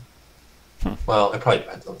 well, it probably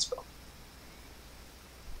depends on the spell.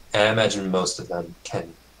 And I imagine most of them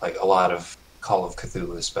can, like, a lot of Call of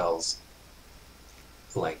Cthulhu spells,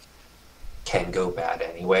 like, can go bad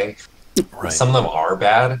anyway. Right. Some of them are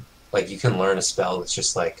bad. Like, you can learn a spell that's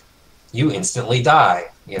just like, you instantly die,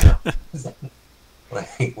 you know?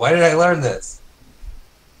 Like, why did I learn this?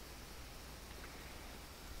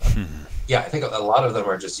 Yeah, I think a lot of them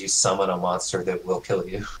are just you summon a monster that will kill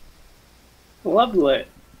you. Lovely.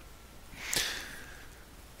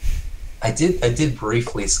 I did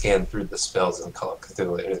briefly scan through the spells in Call of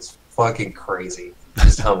Cthulhu, and it's fucking crazy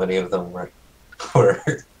just how many of them were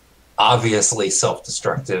obviously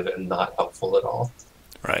self-destructive and not helpful at all.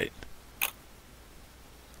 Right.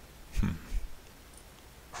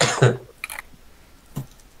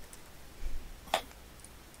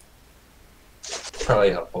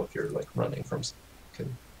 Probably helpful if you're, like, running from something. You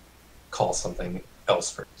can call something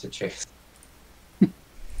else for it to chase.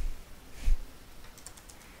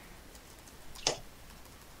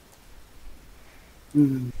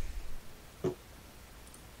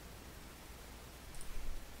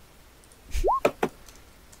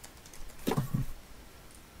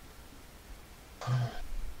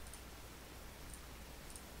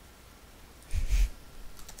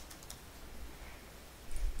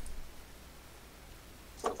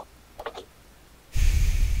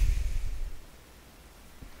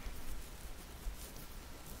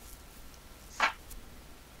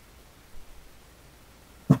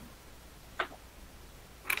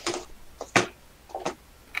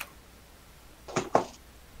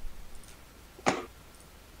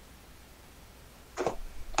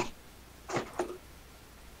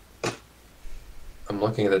 I'm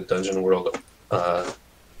looking at the Dungeon World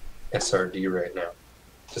SRD right now,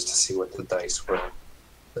 just to see what the dice were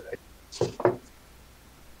that I...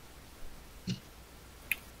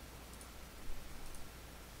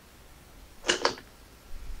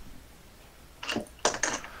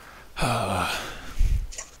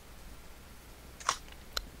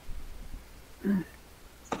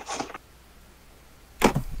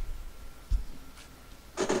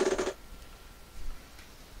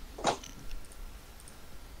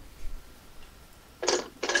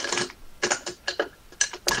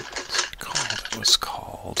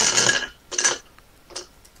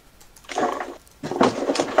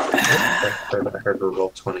 I heard her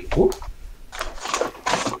roll 20. Whoop.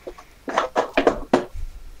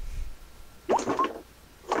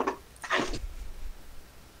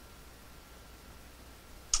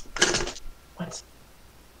 What?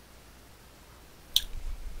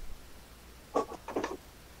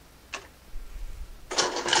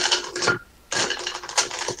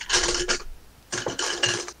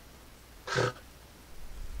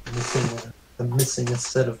 I'm missing a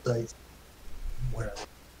set of dice. Where?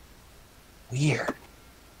 Weird.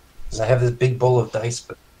 Because I have this big bowl of dice,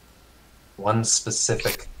 but one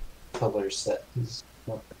specific color set is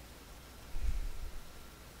not.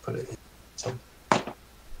 Put it in some.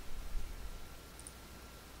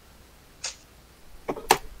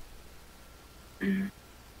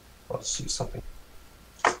 I'll just use something.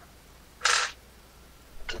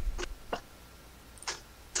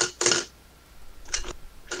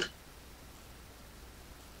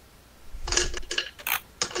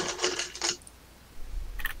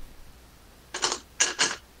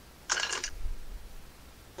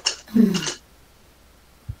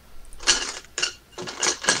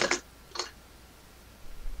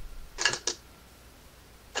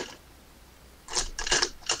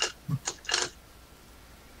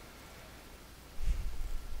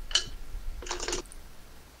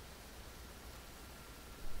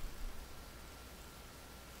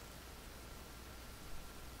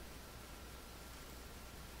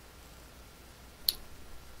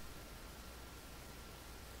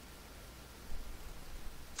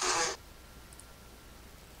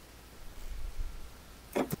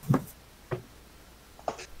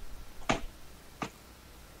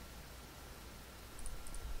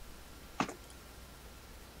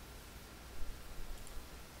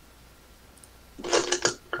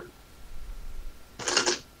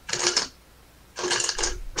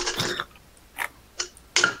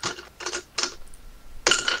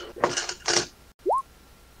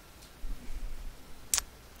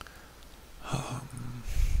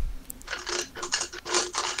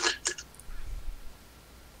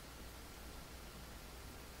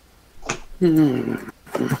 Hmm.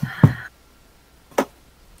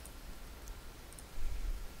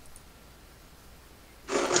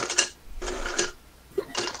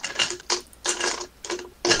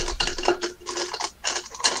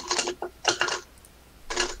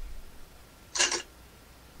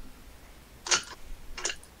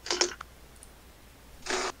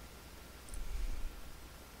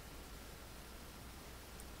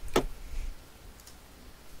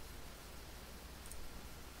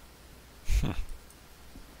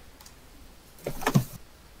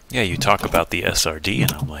 Yeah, you talk about the SRD,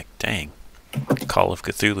 and I'm like, dang, Call of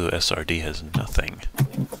Cthulhu SRD has nothing,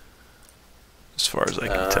 as far as I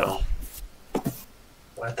can tell.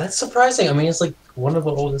 Wow, that's surprising. I mean, it's like one of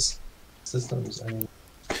the oldest systems. I mean,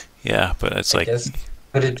 Yeah, but it's I like, guess,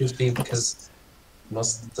 could it just be because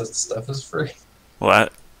most of the stuff is free? well,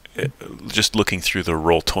 just looking through the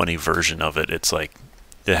Roll20 version of it, it's like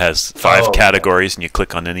it has 5 categories, and you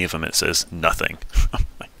click on any of them, it says nothing. I'm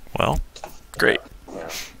like, well, great. Yeah.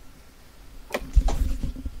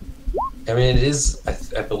 I mean, it is.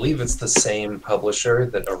 I believe it's the same publisher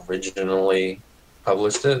that originally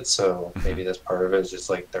published it, so maybe that's part of it. It's just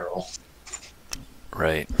like they're all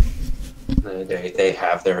right. They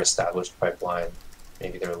have their established pipeline.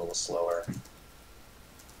 Maybe they're a little slower.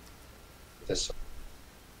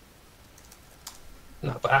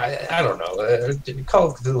 No, but I don't know.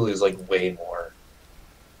 Call of Cthulhu is like way more.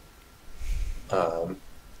 I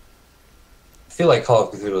feel like Call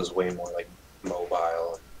of Cthulhu is way more like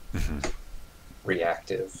mobile and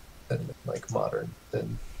reactive than like modern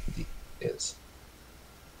than D is.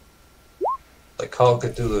 Like Call of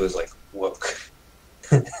Cthulhu is like woke.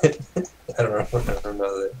 I don't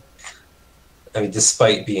know that. I mean,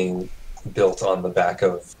 despite being built on the back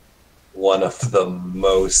of one of the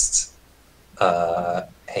most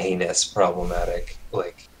heinous, problematic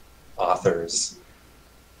like authors.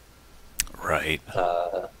 Right.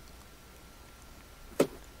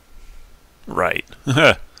 Right.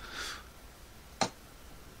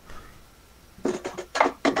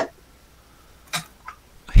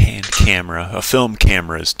 Hand camera. A film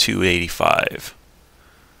camera is $285.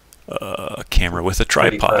 A camera with a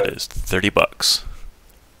tripod is $30.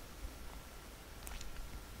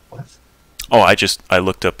 What? Oh, I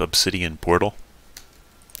looked up Obsidian Portal.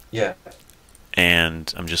 Yeah.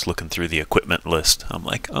 And I'm just looking through the equipment list. I'm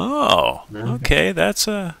like, oh, okay, that's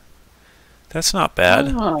not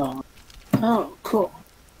bad. Oh, cool.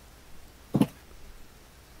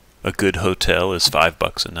 A good hotel is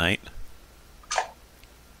 $5 a night.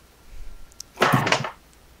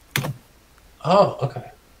 Oh,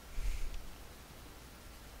 okay.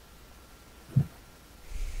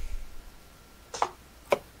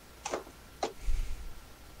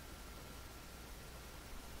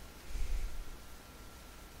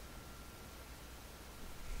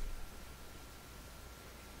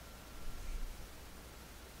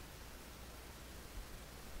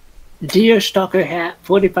 Deer stalker hat,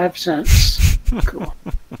 45 cents. Cool.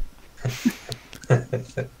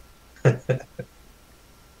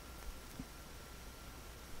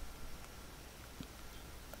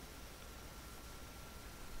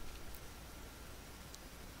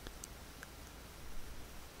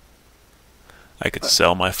 I could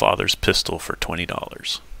sell my father's pistol for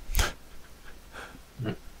 $20.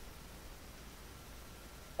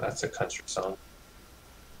 That's a country song.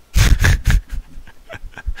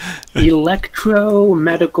 Electro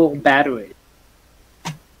medical battery.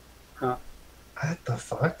 What the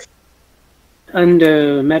fuck?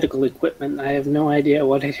 Under medical equipment, I have no idea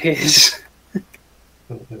what it is.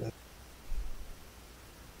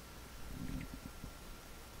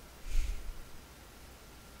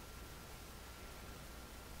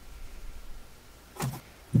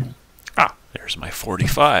 There's my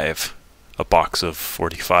 45. A box of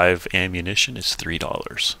 45 ammunition is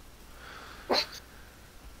 $3.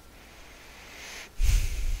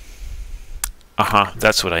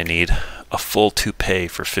 That's what I need. A full toupee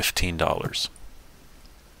for $15.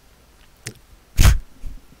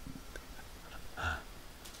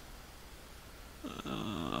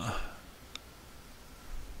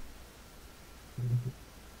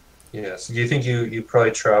 Yes. Do you think you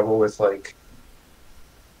probably travel with like?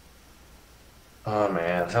 Oh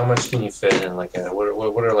man, how much can you fit in like a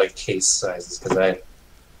what are like case sizes? Because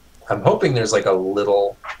I'm hoping there's like a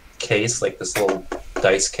little case, like this little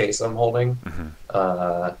dice case I'm holding,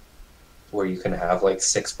 where you can have like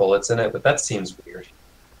 6 bullets in it. But that seems weird,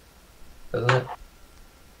 doesn't it?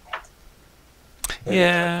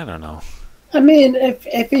 Yeah, I don't know. I mean,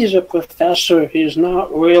 if he's a professor, he's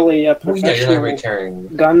not really a professional you're not really carrying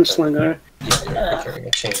gunslinger. You're not carrying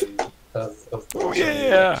a chain of bullets.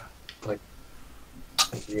 Yeah. Like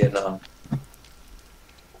Vietnam.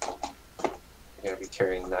 You're gonna be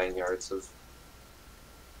carrying 9 yards of.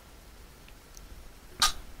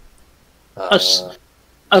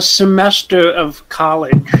 A semester of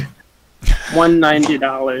college,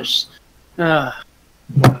 $190. Wow.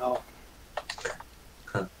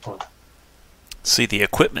 See, the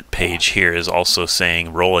equipment page here is also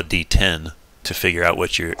saying roll a d10 to figure out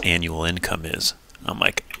what your annual income is. I'm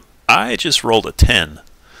like, I just rolled a 10.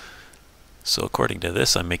 So according to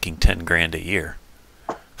this, I'm making 10 grand a year.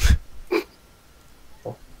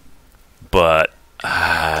 But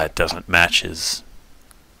it doesn't match his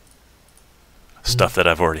stuff that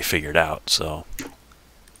I've already figured out. So, do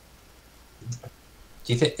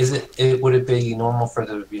you think would it be normal for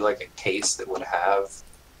there to be like a case that would have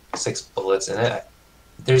 6 bullets in it?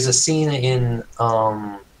 There's a scene in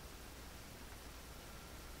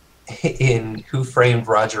Who Framed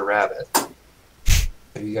Roger Rabbit.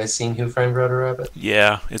 Have you guys seen Who Framed Roger Rabbit?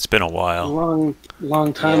 Yeah, it's been a while.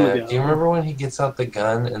 Long time ago. Do you remember when he gets out the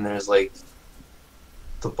gun and there's like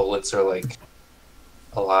the bullets are like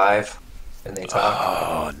alive and they talk?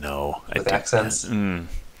 Oh no, with accents. Mm.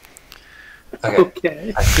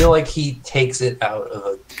 Okay. I feel like he takes it out of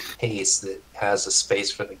a case that has a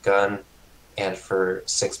space for the gun and for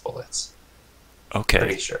 6 bullets. Okay.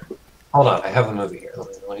 Pretty sure. Hold on, I have the movie here.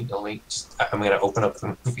 Let me just, I'm going to open up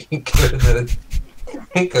the movie and go to that.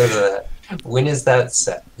 When is that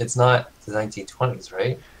set? It's not the 1920s,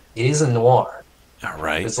 right? It is a noir. All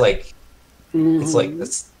right. It's like it's like the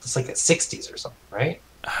 60s or something, right?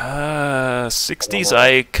 60s.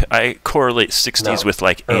 I correlate 60s with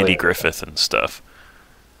like Andy Griffith and stuff.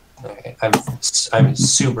 Okay, I'm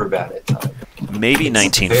super bad at time. Maybe it's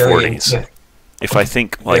 1940s. If I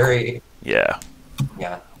think like yeah.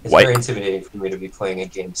 It's very intimidating for me to be playing a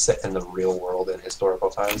game set in the real world in historical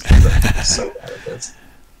times. I'm so bad at this.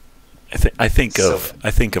 I think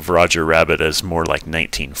of Roger Rabbit as more like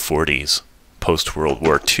 1940s, post World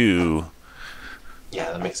War II.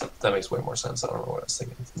 Yeah, that makes way more sense. I don't know what I was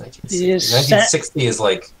thinking. 1960. 1960 is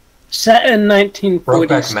like set in 1947.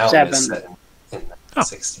 Brokeback Mountain is set in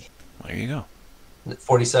 1960. There you go.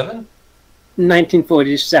 47?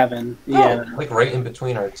 1947. Yeah, like right in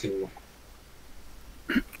between our two,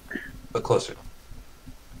 but closer.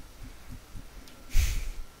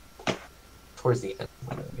 Towards the end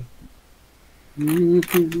of the movie. I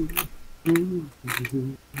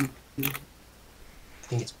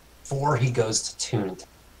think it's before he goes to Toontown.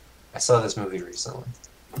 I saw this movie recently.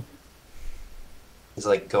 He's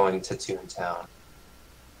like going to Toontown,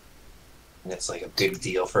 and it's like a big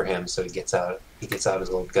deal for him. So he gets out his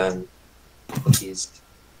old gun. He's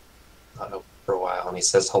not open for a while, and he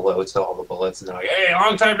says hello to all the bullets, and they're like, "Hey,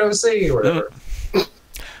 long time no see," or whatever.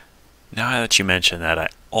 Now that you mention that, I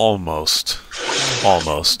almost.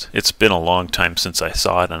 It's been a long time since I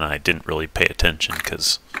saw it, and I didn't really pay attention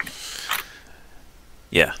because.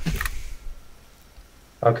 Yeah.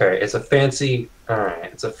 Okay, it's a fancy. All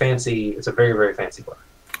right, it's a very, very fancy bar.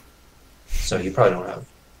 So you probably don't have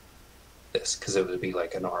this because it would be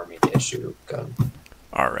like an army issue gun.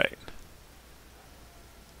 All right.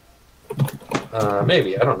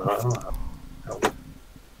 Maybe I don't know.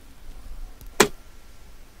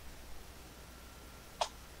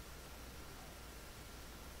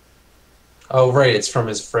 Oh right, it's from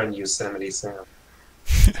his friend Yosemite Sam,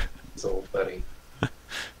 his old buddy.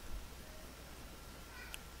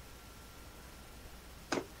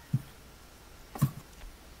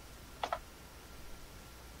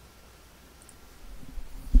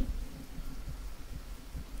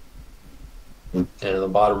 And at the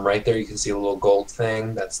bottom right there, you can see a little gold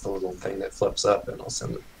thing. That's the little thing that flips up, and I'll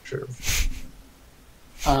send a picture of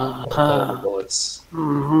all the bullets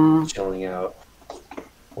chilling out,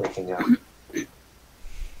 waking up.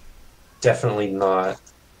 Definitely not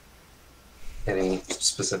any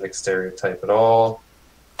specific stereotype at all.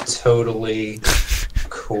 Totally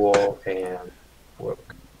cool and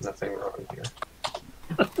woke. Nothing wrong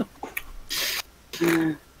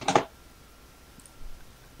here.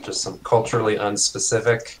 Just some culturally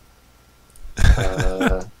unspecific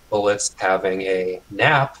bullets having a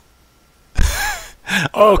nap.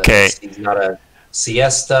 Okay. It's not a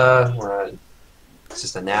siesta. It's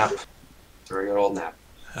just a nap. It's a regular old nap.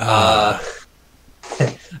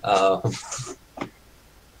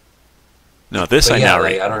 No, this I yeah, now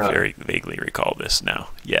I don't know. very vaguely recall this now.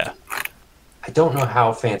 Yeah. I don't know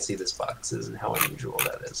how fancy this box is and how unusual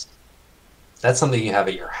that is. That's something you have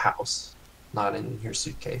at your house, not in your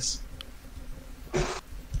suitcase.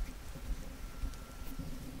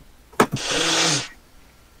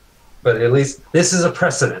 But at least this is a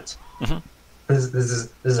precedent. Mm-hmm. This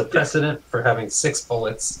is a precedent for having 6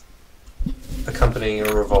 bullets accompanying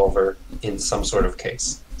a revolver in some sort of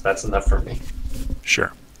case. That's enough for me.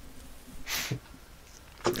 Sure.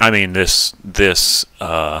 I mean, this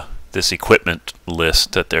equipment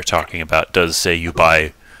list that they're talking about does say you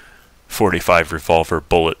buy 45 revolver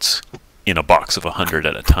bullets in a box of 100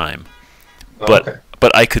 at a time. But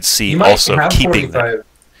I could see also keeping that.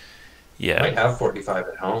 Yeah. You might have 45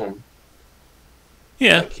 at home.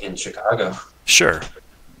 Yeah. Like in Chicago. Sure.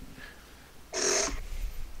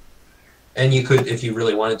 And you could, if you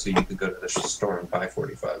really wanted to, you could go to the store and buy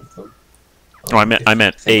 45 of them. Oh, I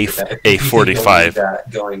meant a 45.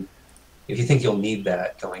 If you think you'll need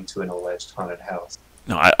that going to an alleged haunted house.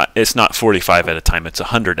 No, it's not 45 at a time. It's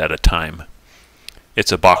 100 at a time.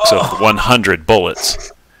 It's a box of 100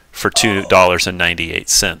 bullets for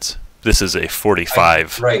 $2.98. This is a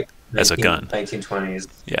 45 as a gun. 1920s.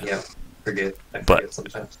 Yeah. I forget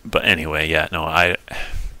sometimes. But anyway, yeah, no, I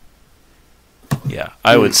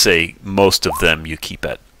would say most of them you keep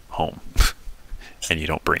at home and you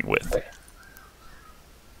don't bring with. Okay.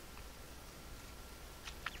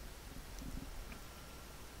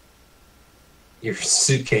 Your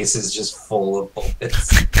suitcase is just full of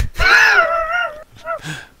bullets.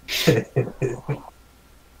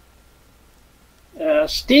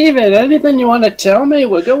 Steven, anything you want to tell me?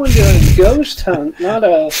 We're going to a ghost hunt, not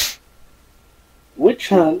a witch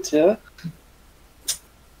hunt, yeah?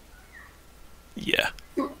 Yeah.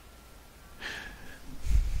 You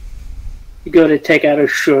go to take out a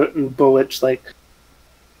shirt and bullets, like,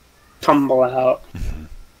 tumble out.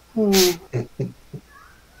 Mm-hmm.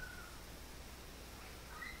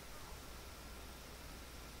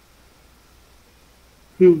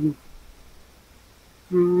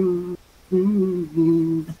 Mm-hmm.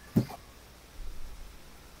 Mm-hmm.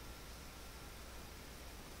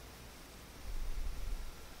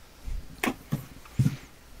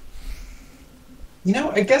 You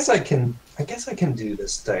know, I guess I can do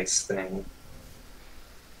this dice thing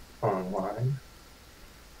online.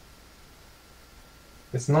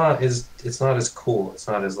 It's not as cool. It's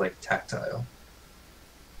not as like tactile.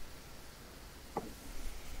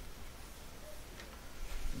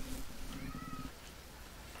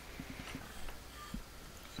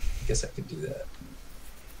 I guess I could do that.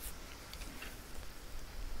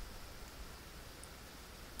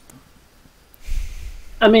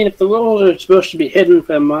 I mean, if the rolls are supposed to be hidden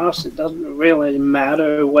from us, it doesn't really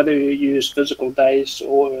matter whether you use physical dice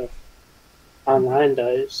or online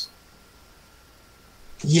dice.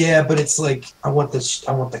 Yeah, but it's like I want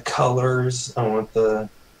the colors. I want the,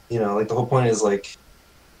 like the whole point is like,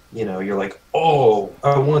 you're like, oh,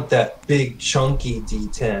 I want that big chunky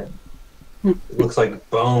D10. It looks like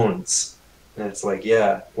bones, and it's like,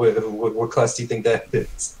 yeah, what class do you think that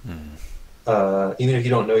is? Even if you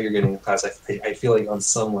don't know you're getting a class, I feel like on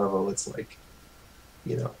some level it's like,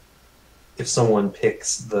 if someone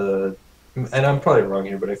picks the, and I'm probably wrong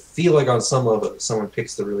here, but I feel like on some level if someone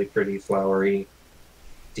picks the really pretty flowery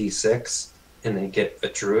D6 and they get a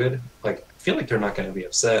druid, like I feel like they're not going to be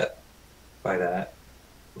upset by that.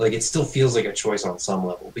 Like it still feels like a choice on some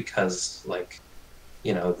level because like,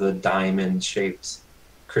 the diamond shaped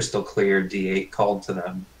crystal clear D8 called to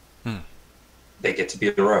them. They get to be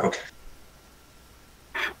the rogue.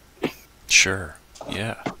 Sure.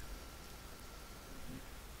 Yeah.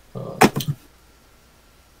 The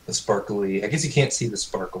sparkly. I guess you can't see the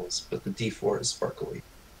sparkles, but the D4 is sparkly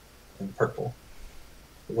and purple.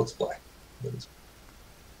 It looks black.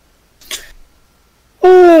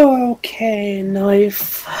 Okay,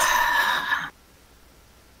 knife.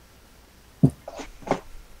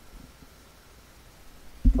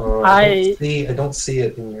 I don't see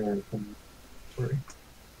it in your inventory.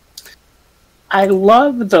 I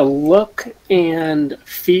love the look and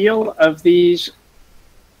feel of these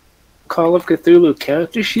Call of Cthulhu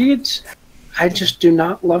character sheets. I just do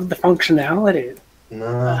not love the functionality.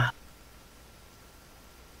 No.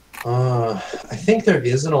 I think there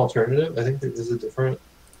is an alternative. I think there is a different.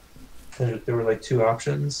 There were like two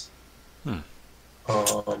options.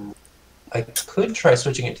 I could try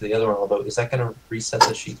switching it to the other one, although is that going to reset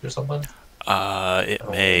the sheet or something? It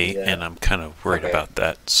may, yeah. And I'm kind of worried about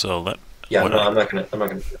that. So let. Yeah, no, I'm not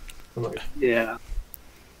gonna. Yeah.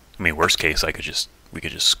 I mean, worst case, we could just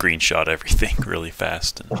screenshot everything really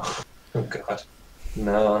fast. And... Oh God,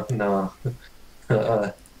 no.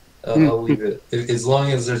 I'll leave it as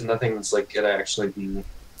long as there's nothing that's like gonna actually be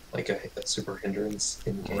like a super hindrance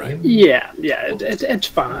in game. Right. Yeah, it's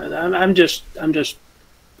fine. I'm just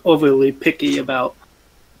overly picky about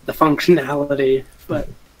the functionality, but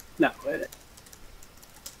no.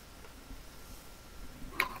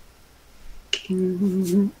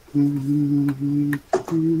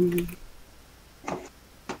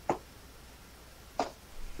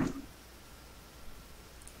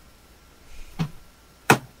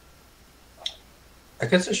 I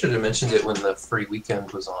guess I should have mentioned it when the free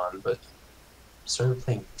weekend was on, but I started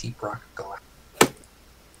playing Deep Rock Galactic.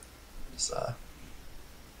 It's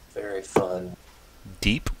very fun.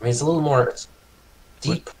 Deep? I mean, it's a little more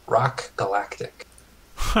Deep Rock Galactic.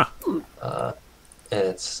 Huh. And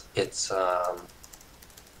it's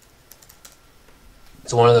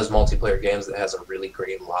one of those multiplayer games that has a really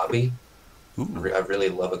great lobby. Ooh. I really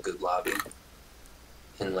love a good lobby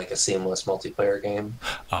in like a seamless multiplayer game.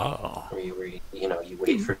 Oh. Where you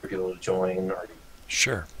wait for people to join, or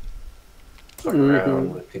Sure. fuck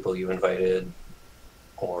around with people you invited,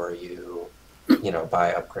 or you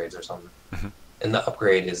buy upgrades or something. Mm-hmm. And the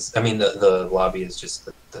upgrade is, I mean, the lobby is just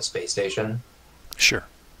the space station, Sure.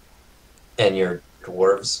 and you're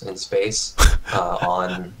dwarves in space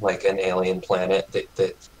on like an alien planet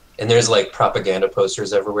that and there's like propaganda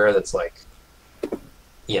posters everywhere that's like,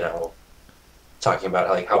 talking about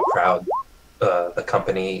like how proud the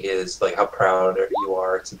company is, like how proud you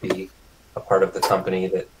are to be a part of the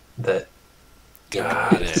company that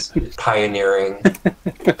is pioneering,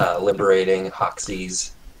 liberating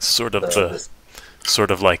Hoxies. Sort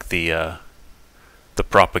of like the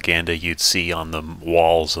propaganda you'd see on the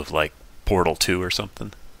walls of like Portal 2 or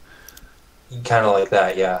something. Kind of like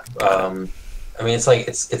that, yeah. I mean,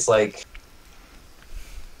 it's like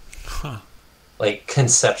Huh. like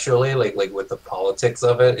conceptually, like with the politics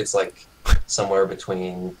of it, it's like somewhere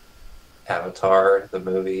between Avatar, the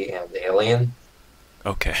movie, and Alien.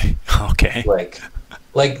 Okay. Okay. Like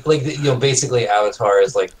basically Avatar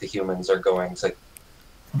is like the humans are going to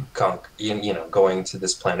going to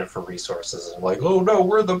this planet for resources, and like, oh no,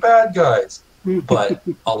 we're the bad guys, but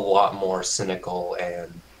a lot more cynical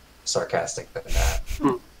and sarcastic than that,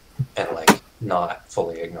 and like not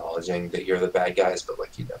fully acknowledging that you're the bad guys, but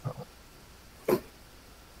like you definitely.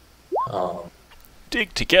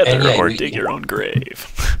 Dig together or dig your own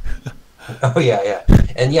grave. Oh yeah,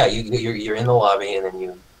 and yeah, you're in the lobby, and then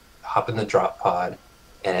you hop in the drop pod,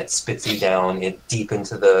 and it spits you down deep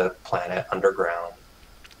into the planet underground,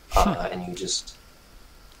 and you just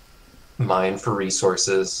mine for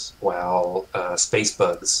resources while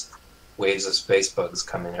waves of space bugs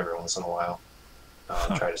come in every once in a while,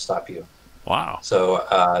 try to stop you. Wow. So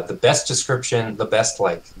the best description,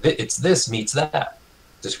 it's this meets that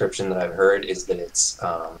description that I've heard is that it's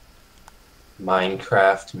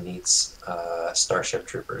Minecraft meets Starship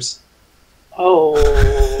Troopers. Oh.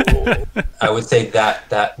 I would say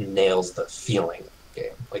that nails the feeling of the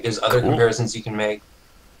game. Like, there's other comparisons you can make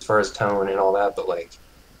as far as tone and all that, but like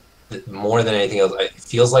more than anything else, it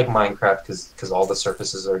feels like Minecraft because all the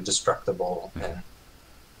surfaces are destructible and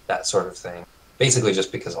that sort of thing. Basically,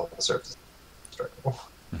 just because all the surfaces are destructible.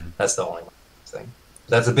 Mm-hmm. That's the only thing.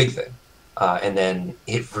 That's a big thing. And then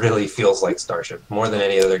it really feels like Starship. More than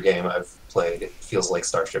any other game I've played, it feels like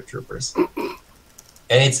Starship Troopers. And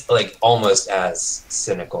it's like almost as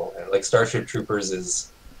cynical. Like Starship Troopers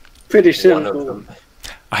is pretty cynical. One of them.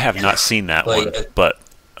 I have not seen that one, but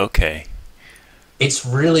okay. It's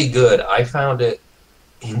really good. I found it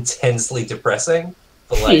intensely depressing,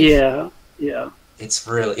 but like yeah.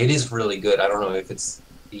 it is really good. I don't know if it's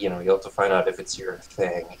you'll have to find out if it's your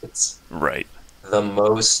thing. It's right. The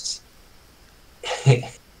most.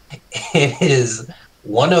 It is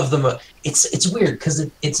one of the. It's weird because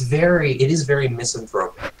it is very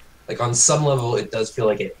misanthropic. Like on some level, it does feel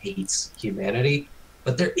like it hates humanity,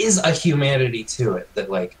 but there is a humanity to it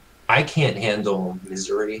that like I can't handle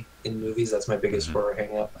misery in movies. That's my biggest horror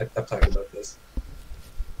hang up. I've talked about this.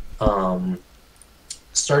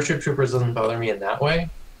 Starship Troopers doesn't bother me in that way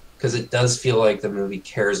because it does feel like the movie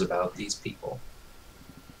cares about these people.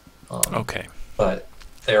 Okay. But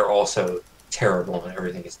they're also terrible, and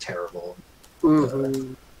everything is terrible.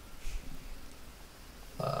 Mm-hmm.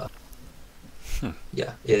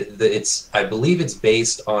 Yeah, it's. I believe it's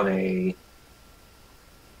based on a.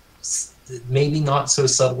 Maybe not so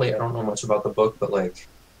subtly. I don't know much about the book, but like,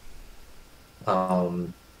 I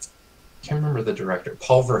can't remember the director.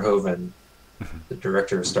 Paul Verhoeven, the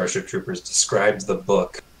director of Starship Troopers, described the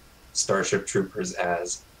book Starship Troopers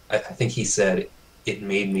as. I think he said it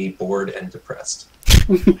made me bored and depressed.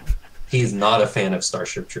 He's not a fan of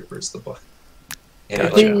Starship Troopers, the book. And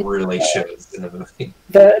it like, really shows in the movie.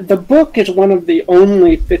 The book is one of the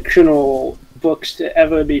only fictional books to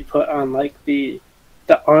ever be put on like the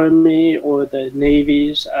Army or the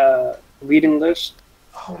Navy's reading list.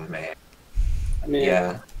 Oh man. I mean,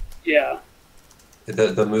 yeah.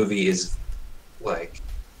 The movie is like,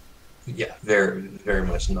 very, very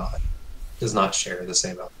much does not share the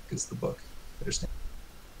same outlook as the book. Understand?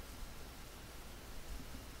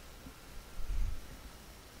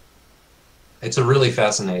 It's a really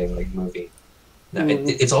fascinating movie. Now,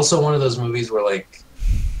 it's also one of those movies where like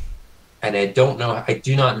and I don't know. I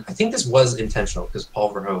do not. I think this was intentional because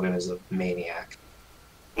Paul Verhoeven is a maniac.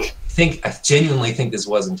 I genuinely think this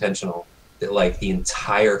was intentional. That like the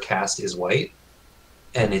entire cast is white,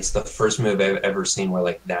 and it's the first movie I've ever seen where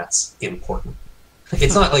like that's important.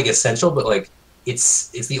 It's not like essential, but like it's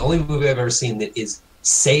the only movie I've ever seen that is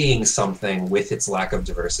saying something with its lack of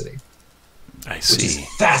diversity. I see. Which is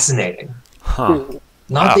fascinating. Huh.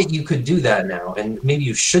 Not that you could do that now, and maybe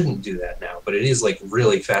you shouldn't do that now, but it is like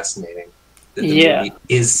really fascinating that the movie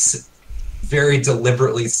is very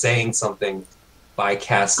deliberately saying something by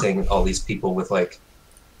casting all these people with like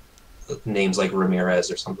names like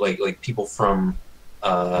Ramirez or something, like people from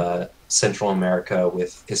Central America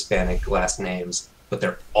with Hispanic last names, but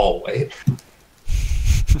they're all white.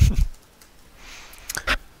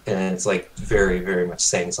 And it's like very, very much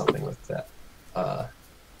saying something with that.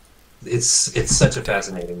 It's such a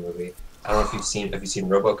fascinating movie. I don't know if have you seen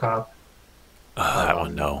RoboCop? That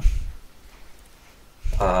one, no.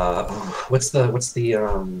 What's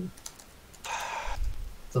the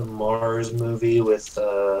Mars movie with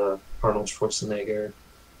Arnold Schwarzenegger?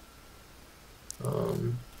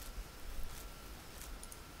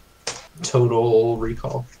 Total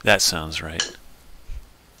Recall. That sounds right.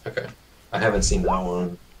 Okay, I haven't seen that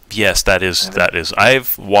one. Yes, that is.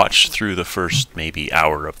 I've watched through the first maybe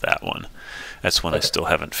hour of that one. That's one I still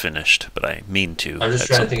haven't finished, but I mean to. I'm just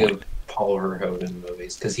trying to think of Paul Verhoeven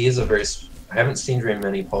movies because he is a very. I haven't seen very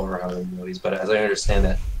many Paul Verhoeven movies, but as I understand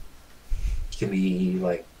that, he can be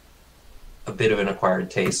like a bit of an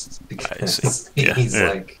acquired taste because he's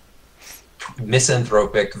like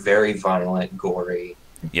misanthropic, very violent, gory.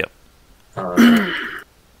 Yep.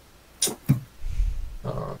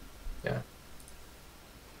 Yeah.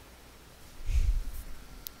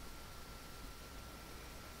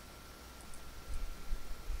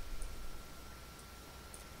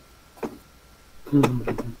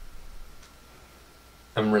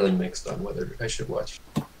 I'm really mixed on whether I should watch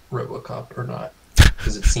RoboCop or not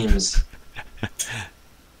because it seems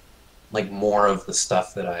like more of the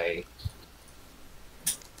stuff that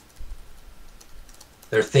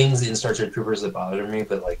there are things in Star Trek Troopers that bother me,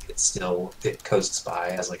 but like it coasts by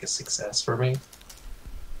as like a success for me.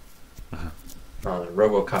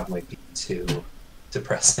 RoboCop might be too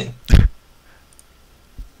depressing.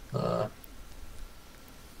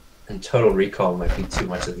 And Total Recall might be too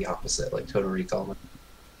much of the opposite. Like Total Recall.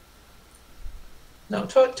 No,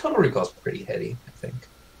 Total Recall is pretty heady, I think.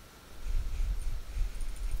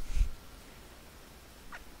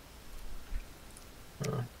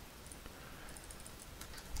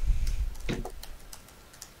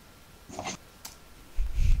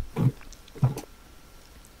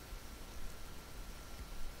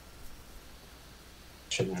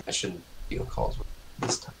 I shouldn't feel calls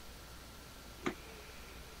this time.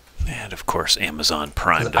 And of course, Amazon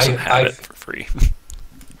Prime doesn't have it for free.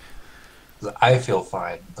 I feel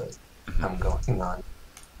fine, but I'm going on.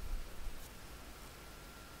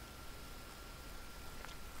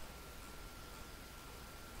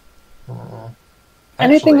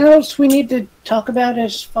 Anything else we need to talk about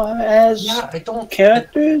as far as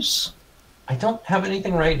characters? I don't have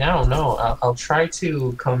anything right now. No, I'll try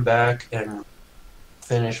to come back and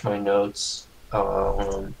finish my notes when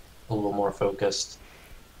I'm a little more focused.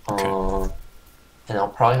 Okay. And I'll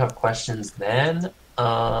probably have questions then.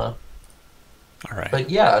 All right. But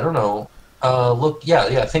yeah, I don't know.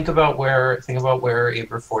 Think about where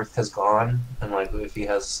Aberforth has gone, and like if he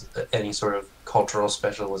has any sort of cultural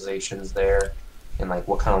specializations there, and like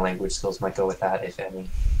what kind of language skills might go with that, if any.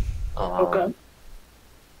 Okay.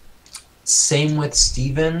 Same with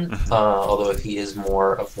Steven, although if he is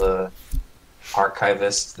more of the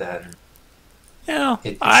archivist, then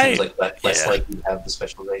it seems like less likely to have the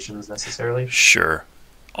specializations necessarily. Sure.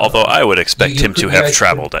 Although I would expect him to have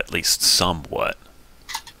traveled at least somewhat.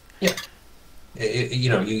 Yeah.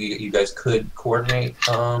 You guys could coordinate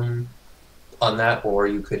on that, or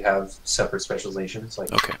you could have separate specializations.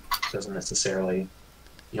 Like, okay. You don't necessarily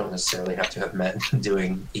have to have met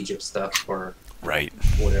doing Egypt stuff or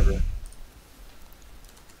whatever.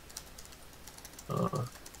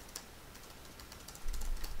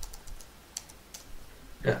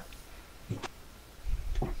 Yeah.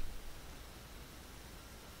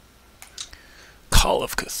 Call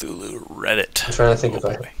of Cthulhu Reddit. I'm trying to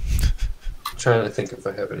think if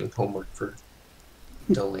I have any homework for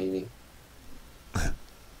Delaney.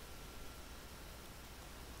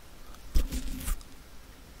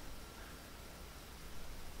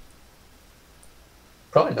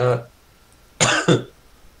 Probably not.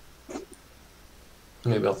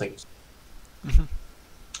 Maybe I'll think.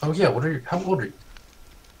 Oh yeah, how old are you?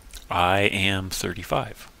 I am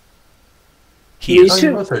 35. You're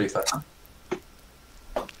 35.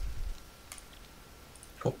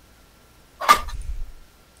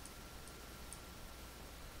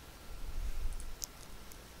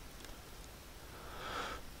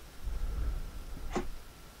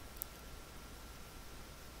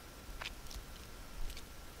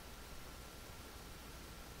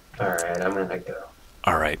 right, I'm gonna go.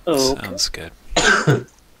 All right, Oh, okay. sounds good.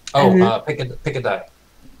 Pick a die.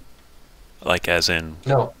 Like as in,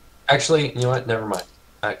 No, actually, you know what? Never mind.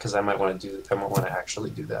 Because I might want to actually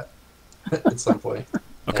do that at some point.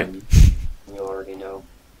 Okay. And you already know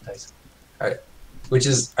dice. All right, which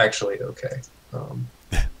is actually okay.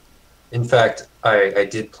 In fact, I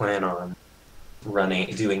did plan on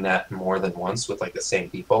doing that more than once with like the same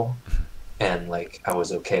people, and like I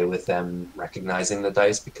was okay with them recognizing the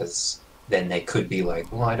dice because then they could be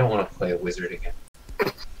like, well, I don't want to play a wizard again.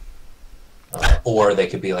 Or they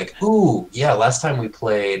could be like, ooh, yeah, last time we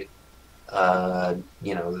played,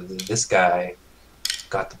 this guy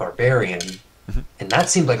got the barbarian, and that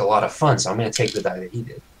seemed like a lot of fun, so I'm going to take the die that he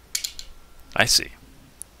did. I see.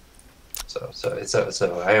 So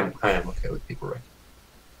I am okay with people writing.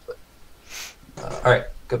 But, all right,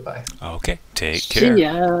 goodbye. Okay, take care. See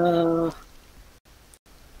ya.